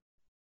know,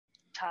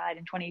 tied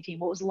in 2018,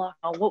 what was the locker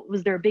room? What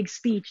was there a big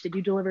speech? Did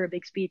you deliver a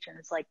big speech? And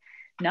it's like,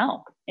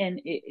 no.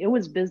 And it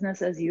was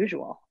business as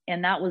usual.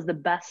 And that was the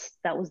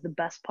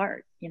best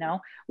part, you know,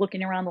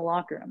 looking around the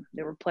locker room.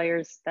 There were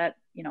players that,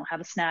 you know,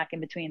 have a snack in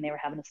between. They were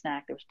having a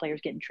snack. There was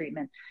players getting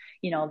treatment.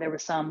 You know, there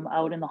was some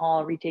out in the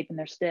hall retaping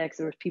their sticks.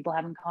 There was people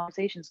having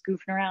conversations,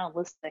 goofing around,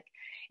 listening.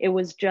 It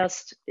was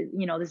just,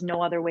 you know, there's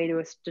no other way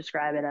to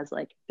describe it as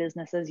like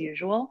business as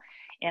usual.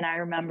 And I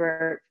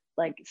remember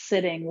like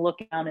sitting,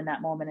 looking down in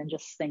that moment and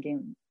just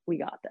thinking, we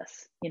got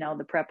this, you know,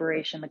 the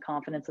preparation, the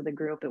confidence of the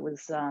group. It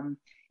was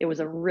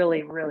a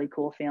really, really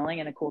cool feeling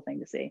and a cool thing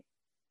to see.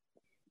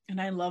 And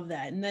I love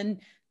that. And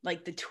then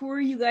like the tour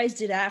you guys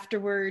did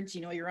afterwards,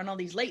 you know, you're on all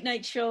these late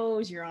night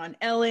shows, you're on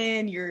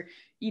Ellen, you're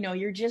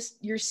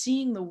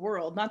seeing the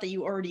world. Not that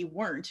you already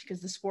weren't,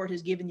 because the sport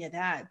has given you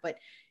that, but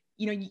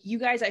you know, you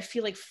guys, I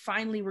feel like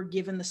finally were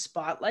given the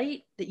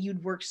spotlight that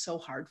you'd worked so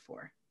hard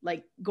for,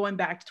 like going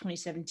back to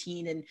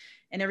 2017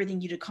 and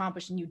everything you'd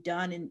accomplished and you'd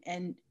done.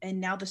 And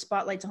now the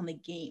spotlight's on the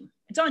game.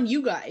 It's on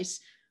you guys,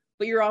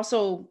 but you're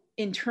also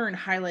in turn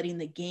highlighting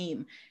the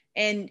game.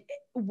 And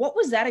what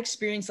was that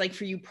experience like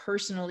for you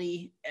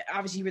personally?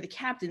 Obviously you were the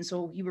captain,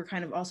 so you were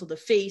kind of also the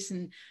face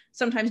and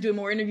sometimes doing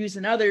more interviews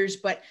than others,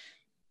 but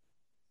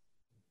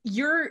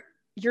you're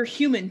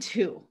human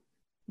too.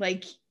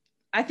 Like,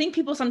 I think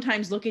people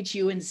sometimes look at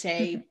you and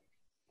say,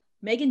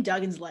 Megan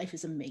Duggan's life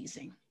is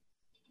amazing.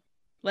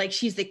 Like,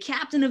 she's the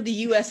captain of the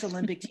U.S.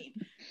 Olympic team.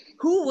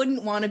 Who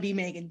wouldn't want to be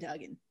Megan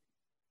Duggan?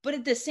 But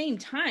at the same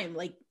time,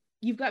 like,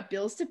 you've got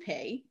bills to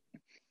pay.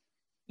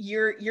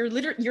 You're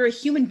a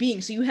human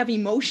being, so you have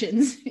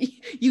emotions.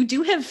 You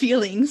do have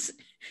feelings,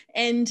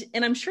 and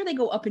I'm sure they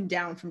go up and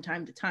down from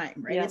time to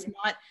time, right?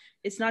 Yeah.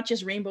 It's not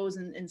just rainbows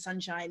and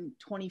sunshine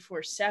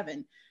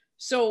 24/7.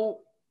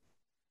 So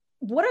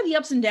what are the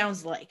ups and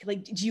downs like?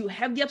 Like, do you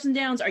have the ups and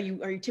downs? Are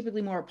you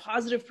typically more a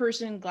positive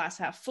person, glass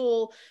half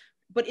full?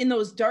 But in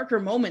those darker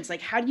moments,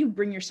 like, how do you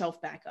bring yourself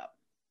back up?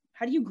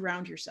 How do you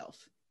ground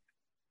yourself?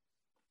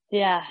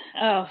 Yeah.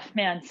 Oh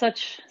man,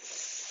 such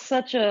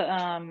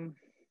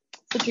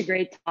a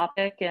great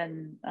topic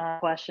and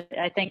question.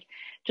 I think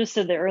just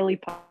to the early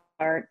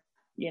part,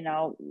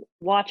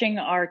 watching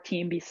our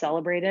team be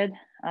celebrated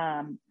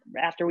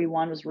after we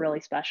won was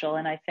really special.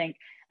 And I think,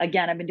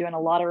 again, I've been doing a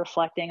lot of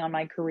reflecting on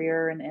my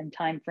career and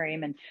time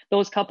frame. And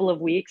those couple of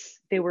weeks,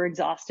 they were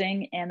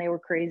exhausting and they were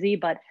crazy,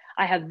 but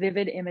I have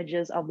vivid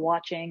images of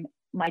watching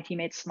my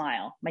teammates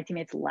smile, my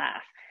teammates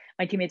laugh,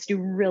 my teammates do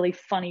really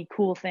funny,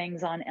 cool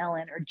things on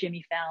Ellen or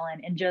Jimmy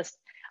Fallon. And just,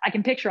 I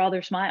can picture all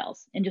their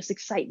smiles and just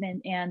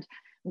excitement and,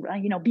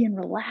 being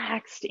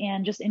relaxed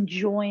and just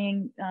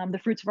enjoying the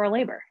fruits of our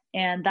labor.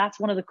 And that's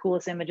one of the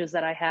coolest images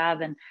that I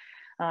have. And,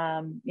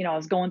 I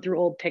was going through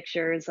old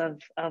pictures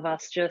of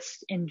us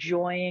just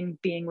enjoying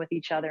being with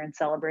each other and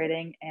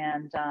celebrating.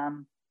 And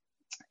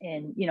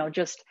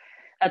just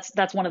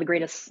that's one of the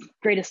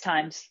greatest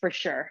times for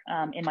sure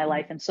in my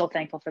life. And so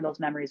thankful for those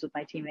memories with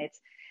my teammates.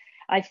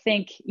 I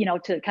think,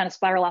 to kind of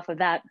spiral off of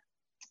that,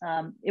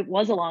 it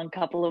was a long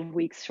couple of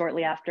weeks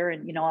shortly after.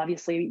 And,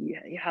 obviously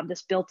you have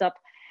this built up,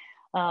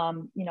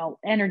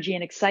 energy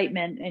and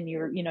excitement, and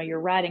you're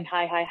riding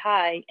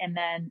high. And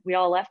then we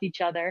all left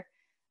each other.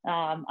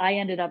 I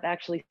ended up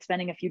actually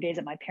spending a few days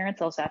at my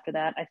parents' house after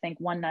that. I think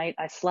one night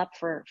I slept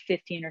for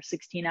 15 or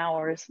 16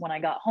 hours when I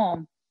got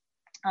home.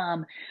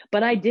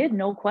 But I did,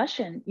 no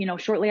question,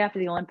 shortly after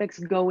the Olympics,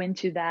 go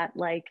into that,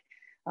 like,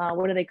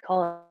 what do they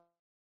call it?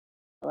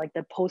 Like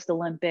the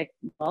post-Olympic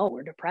low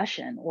or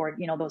depression, or,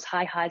 those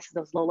high highs,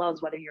 those low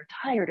lows, whether you're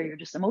tired or you're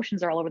just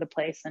emotions are all over the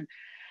place. And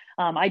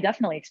I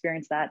definitely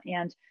experienced that.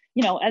 And,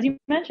 as you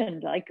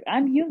mentioned, like,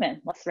 I'm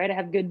human, right? I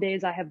have good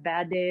days. I have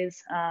bad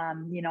days.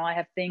 I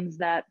have things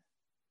that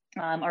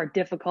are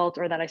difficult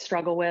or that I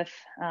struggle with,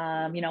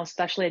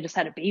 especially I just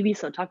had a baby.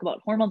 So talk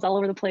about hormones all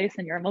over the place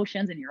and your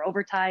emotions and you're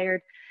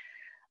overtired.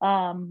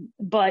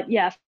 But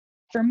yeah,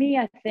 for me,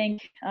 I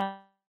think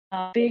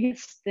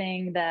biggest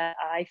thing that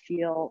I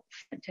feel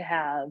to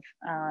have,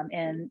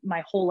 and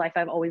my whole life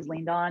I've always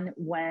leaned on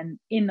when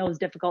in those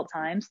difficult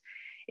times,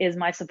 is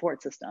my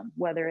support system,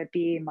 whether it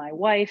be my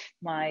wife,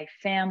 my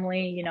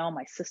family,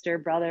 my sister,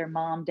 brother,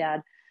 mom,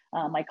 dad,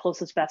 my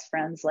closest best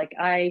friends. Like,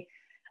 I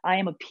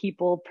am a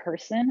people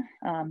person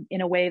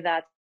in a way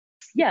that,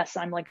 yes,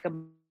 I'm like a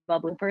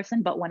bubbly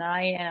person, but when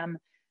I am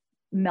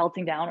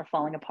melting down or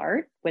falling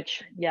apart,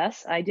 which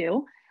yes, I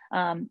do,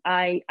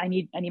 I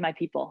need my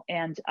people.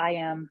 And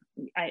I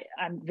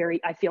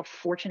feel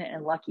fortunate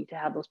and lucky to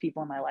have those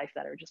people in my life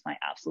that are just my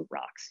absolute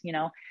rocks.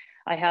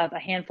 I have a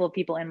handful of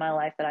people in my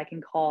life that I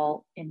can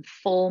call in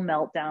full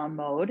meltdown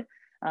mode.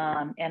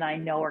 And I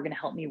know are going to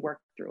help me work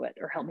through it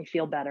or help me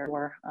feel better,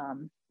 or,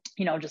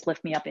 just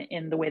lift me up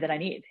in the way that I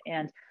need.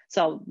 And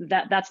so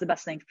that's the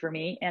best thing for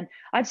me. And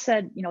I've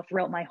said,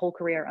 throughout my whole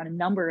career on a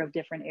number of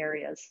different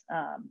areas,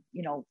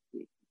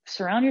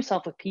 surround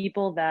yourself with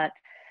people that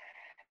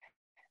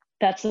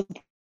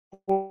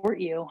support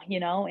you,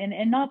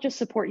 and not just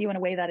support you in a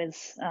way that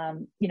is,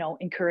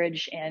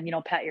 encourage and,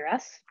 pat your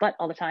ass butt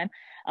all the time.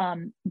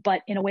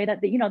 But in a way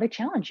that, they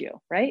challenge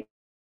you, right?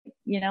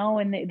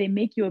 And they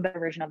make you a better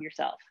version of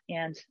yourself.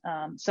 And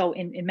so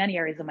in many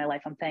areas of my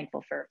life, I'm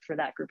thankful for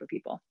that group of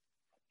people.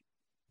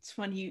 It's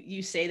funny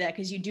you say that,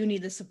 because you do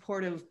need the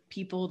support of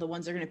people, the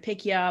ones that are going to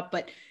pick you up.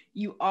 But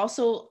you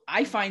also,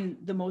 I find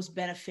the most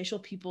beneficial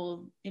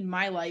people in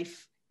my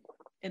life,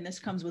 and this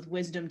comes with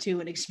wisdom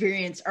too and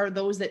experience, are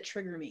those that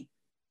trigger me,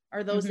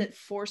 are those that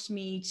force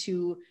me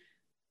to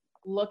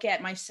look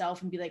at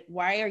myself and be like,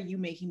 why are you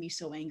making me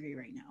so angry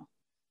right now?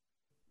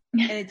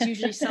 And it's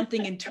usually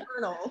something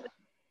internal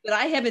that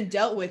I haven't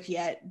dealt with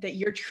yet that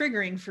you're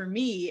triggering for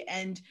me.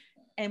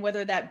 And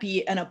whether that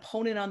be an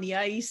opponent on the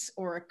ice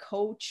or a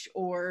coach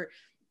or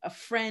a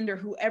friend or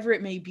whoever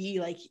it may be,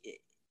 like,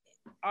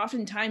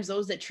 oftentimes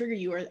those that trigger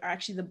you are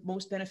actually the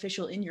most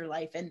beneficial in your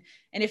life. And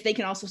if they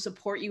can also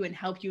support you and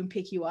help you and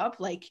pick you up,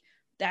 like,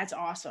 that's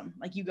awesome.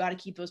 Like, you got to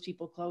keep those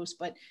people close.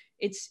 But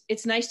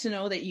it's nice to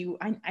know that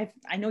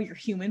I know you're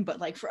human, but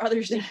like, for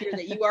others to hear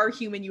that you are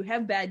human, you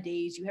have bad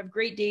days, you have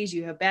great days,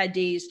 you have bad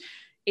days.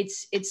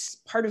 It's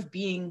part of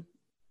being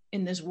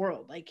in this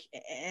world. Like,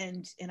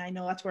 and I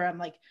know that's where I'm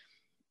like,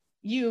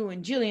 you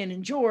and Jillian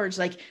and George,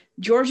 like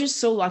George is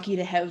so lucky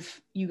to have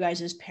you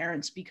guys as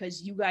parents,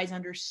 because you guys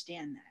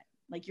understand that.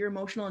 Like, your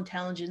emotional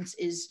intelligence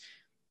is,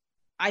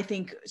 I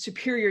think,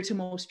 superior to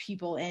most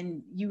people.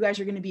 And you guys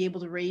are going to be able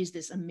to raise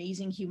this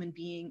amazing human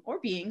being, or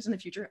beings in the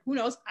future. Who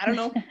knows? I don't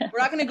know. We're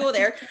not going to go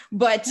there,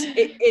 but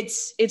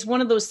it's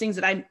one of those things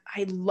that I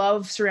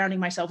love surrounding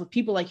myself with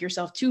people like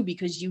yourself too,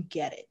 because you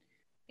get it.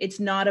 It's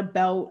not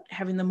about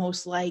having the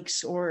most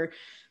likes or,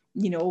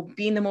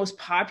 being the most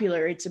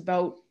popular. It's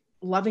about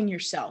loving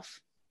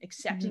yourself,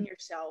 accepting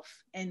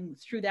yourself. And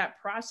through that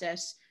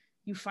process,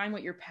 you find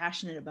what you're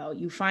passionate about.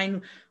 You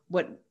find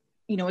what,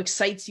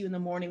 excites you in the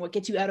morning, what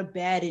gets you out of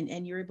bed,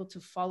 and you're able to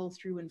follow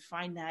through and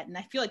find that. And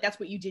I feel like that's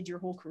what you did your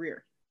whole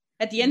career.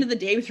 At the end of the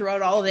day,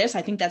 throughout all of this,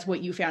 I think that's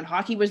what you found.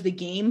 Hockey was the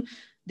game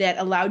that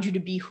allowed you to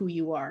be who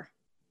you are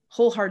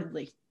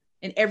wholeheartedly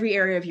in every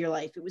area of your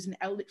life. It was an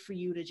outlet for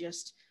you to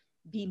just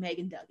be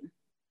Megan Duggan.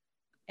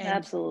 And,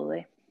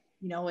 absolutely.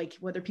 Like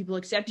whether people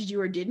accepted you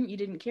or didn't, you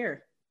didn't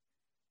care.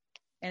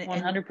 And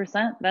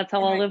 100%. That's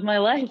how I live my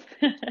life.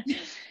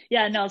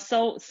 Yeah, no,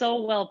 so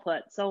well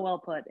put.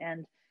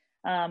 And,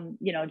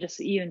 just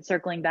even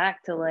circling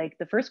back to like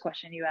the first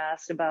question you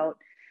asked about,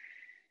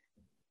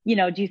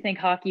 do you think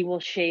hockey will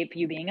shape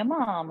you being a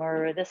mom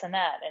or this and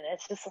that? And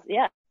it's just,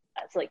 yeah,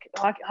 it's like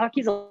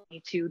hockey's allowed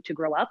me to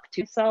grow up,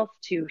 to self,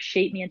 to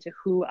shape me into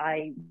who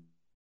I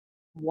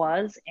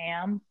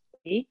am.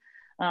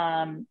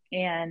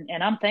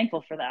 And I'm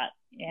thankful for that.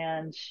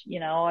 And,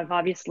 I've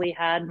obviously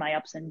had my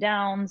ups and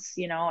downs,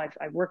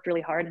 I've worked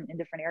really hard in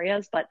different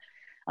areas, but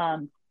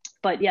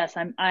yes,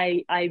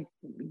 I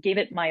gave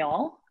it my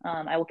all.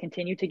 I will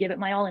continue to give it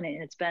my all. And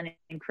it's been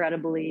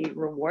incredibly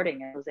rewarding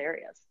in those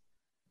areas.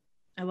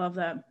 I love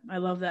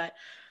that.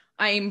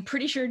 I'm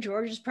pretty sure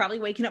George is probably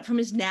waking up from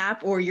his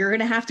nap, or you're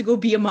going to have to go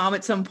be a mom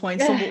at some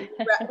point. So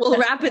we'll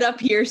wrap it up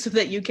here so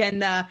that you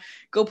can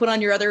go put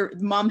on your other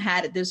mom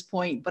hat at this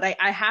point. But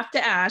I have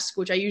to ask,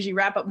 which I usually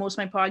wrap up most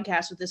of my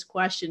podcasts with this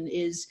question,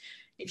 is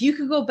if you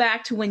could go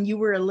back to when you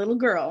were a little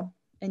girl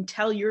and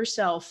tell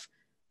yourself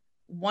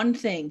one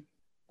thing,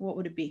 what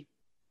would it be?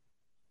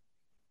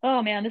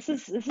 Oh man, this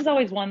is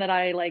always one that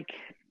I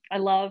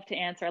love to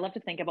answer. I love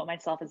to think about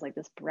myself as like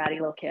this bratty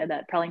little kid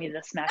that probably needed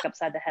a smack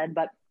upside the head.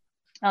 But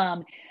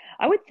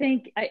I would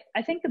think,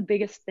 I think the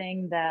biggest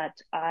thing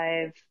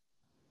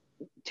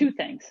two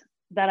things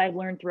that I've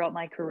learned throughout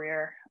my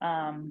career,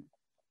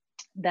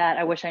 that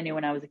I wish I knew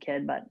when I was a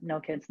kid, but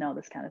no kids know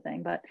this kind of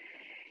thing, but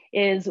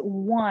is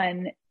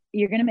one,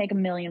 you're going to make a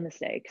million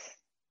mistakes,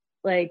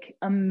 like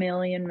a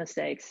million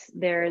mistakes.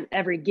 There's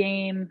every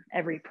game,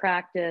 every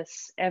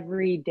practice,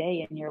 every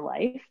day in your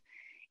life.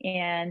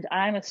 And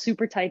I'm a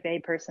super type A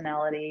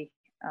personality,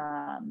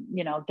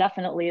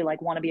 definitely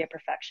like want to be a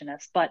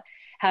perfectionist, but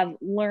have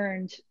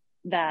learned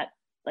that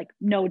like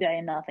no day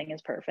and nothing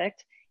is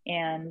perfect.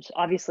 And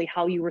obviously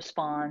how you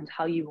respond,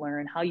 how you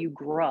learn, how you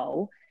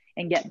grow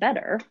and get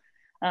better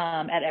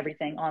at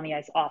everything on the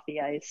ice, off the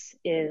ice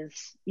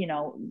is,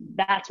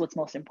 that's what's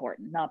most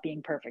important, not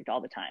being perfect all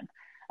the time.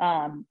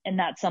 And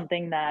that's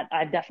something that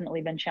I've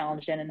definitely been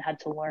challenged in and had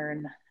to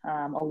learn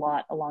a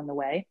lot along the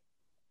way.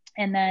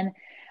 And then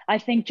I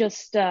think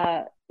just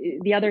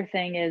the other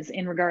thing is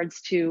in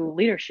regards to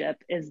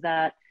leadership is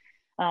that,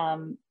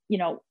 but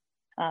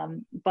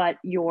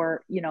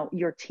your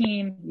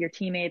team, your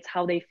teammates,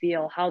 how they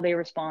feel, how they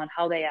respond,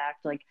 how they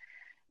act, like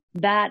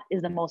that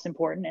is the most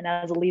important. And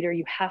as a leader,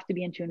 you have to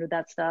be in tune with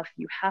that stuff.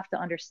 You have to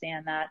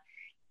understand that.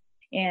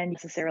 And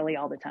necessarily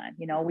all the time,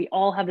 we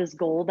all have this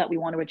goal that we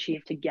want to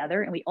achieve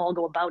together and we all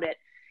go about it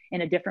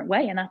in a different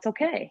way. And that's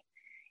okay.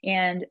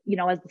 And,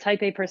 as the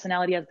type A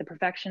personality, as the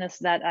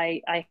perfectionist that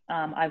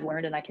I've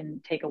learned and I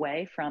can take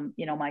away from,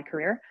 my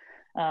career,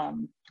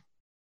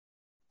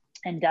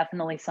 and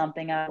definitely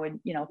something I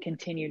would,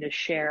 continue to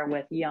share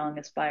with young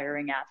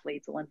aspiring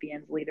athletes,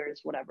 Olympians,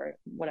 leaders, whatever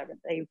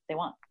they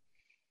want.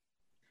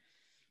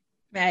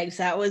 Mags,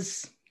 that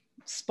was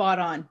spot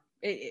on.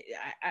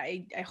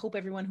 I hope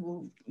everyone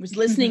who was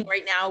listening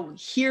right now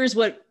hears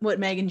what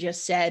Megan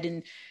just said.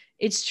 And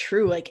it's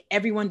true. Like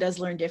everyone does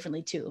learn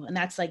differently too. And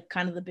that's like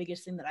kind of the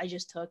biggest thing that I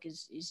just took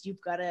is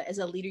you've got to, as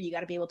a leader, you got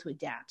to be able to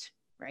adapt,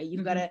 right?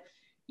 You've got to,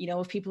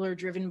 if people are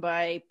driven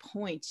by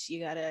points, you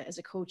got to, as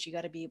a coach, you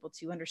got to be able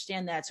to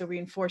understand that. So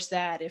reinforce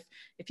that. If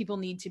people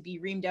need to be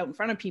reamed out in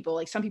front of people,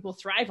 like some people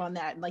thrive on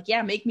that. And like,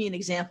 yeah, make me an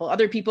example.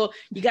 Other people,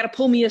 you got to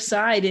pull me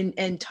aside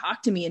and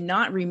talk to me and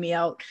not ream me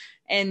out.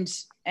 And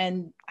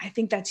I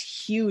think that's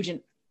huge.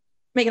 And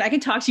Megan, I can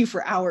talk to you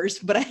for hours,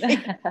 but I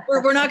think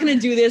we're not going to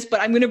do this, but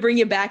I'm going to bring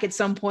you back at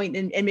some point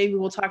and maybe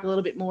we'll talk a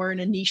little bit more in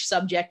a niche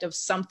subject of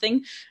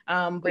something.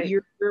 But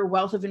your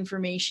wealth of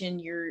information,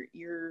 you're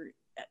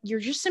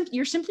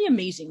simply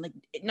amazing. Like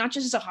not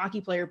just as a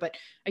hockey player, but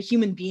a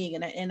human being.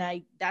 And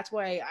I that's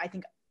why I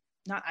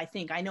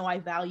know I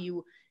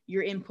value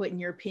your input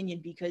and your opinion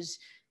because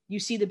you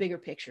see the bigger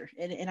picture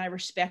and I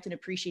respect and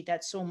appreciate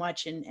that so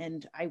much.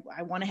 And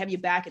I want to have you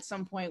back at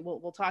some point.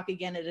 We'll talk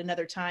again at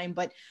another time,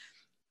 but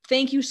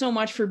thank you so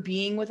much for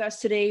being with us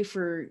today,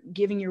 for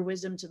giving your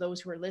wisdom to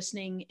those who are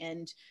listening,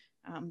 and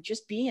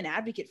just being an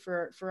advocate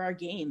for our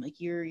game. Like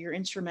you're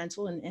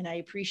instrumental, and I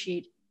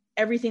appreciate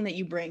everything that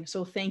you bring.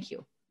 So thank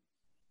you.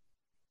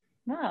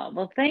 Wow.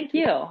 Well, thank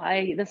you.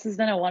 This has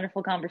been a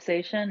wonderful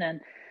conversation,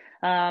 and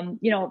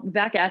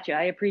back at you.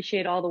 I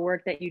appreciate all the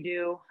work that you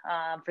do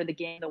for the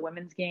game, the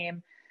women's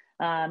game.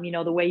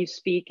 The way you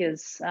speak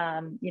is,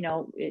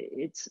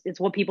 it's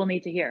what people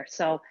need to hear.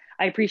 So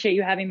I appreciate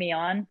you having me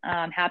on.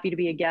 I'm happy to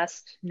be a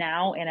guest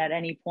now and at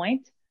any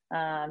point.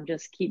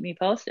 Just keep me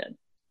posted.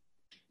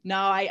 No,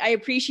 I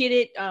appreciate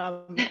it.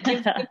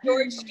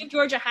 Give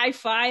George a high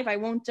five. I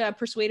won't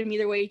persuade him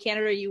either way,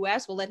 Canada or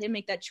US. We'll let him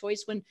make that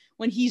choice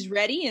when he's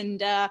ready.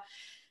 And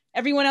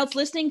everyone else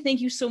listening,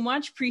 thank you so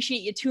much.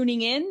 Appreciate you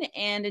tuning in.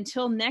 And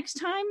until next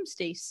time,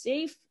 stay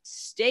safe,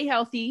 stay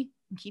healthy,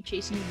 and keep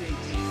chasing your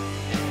dreams.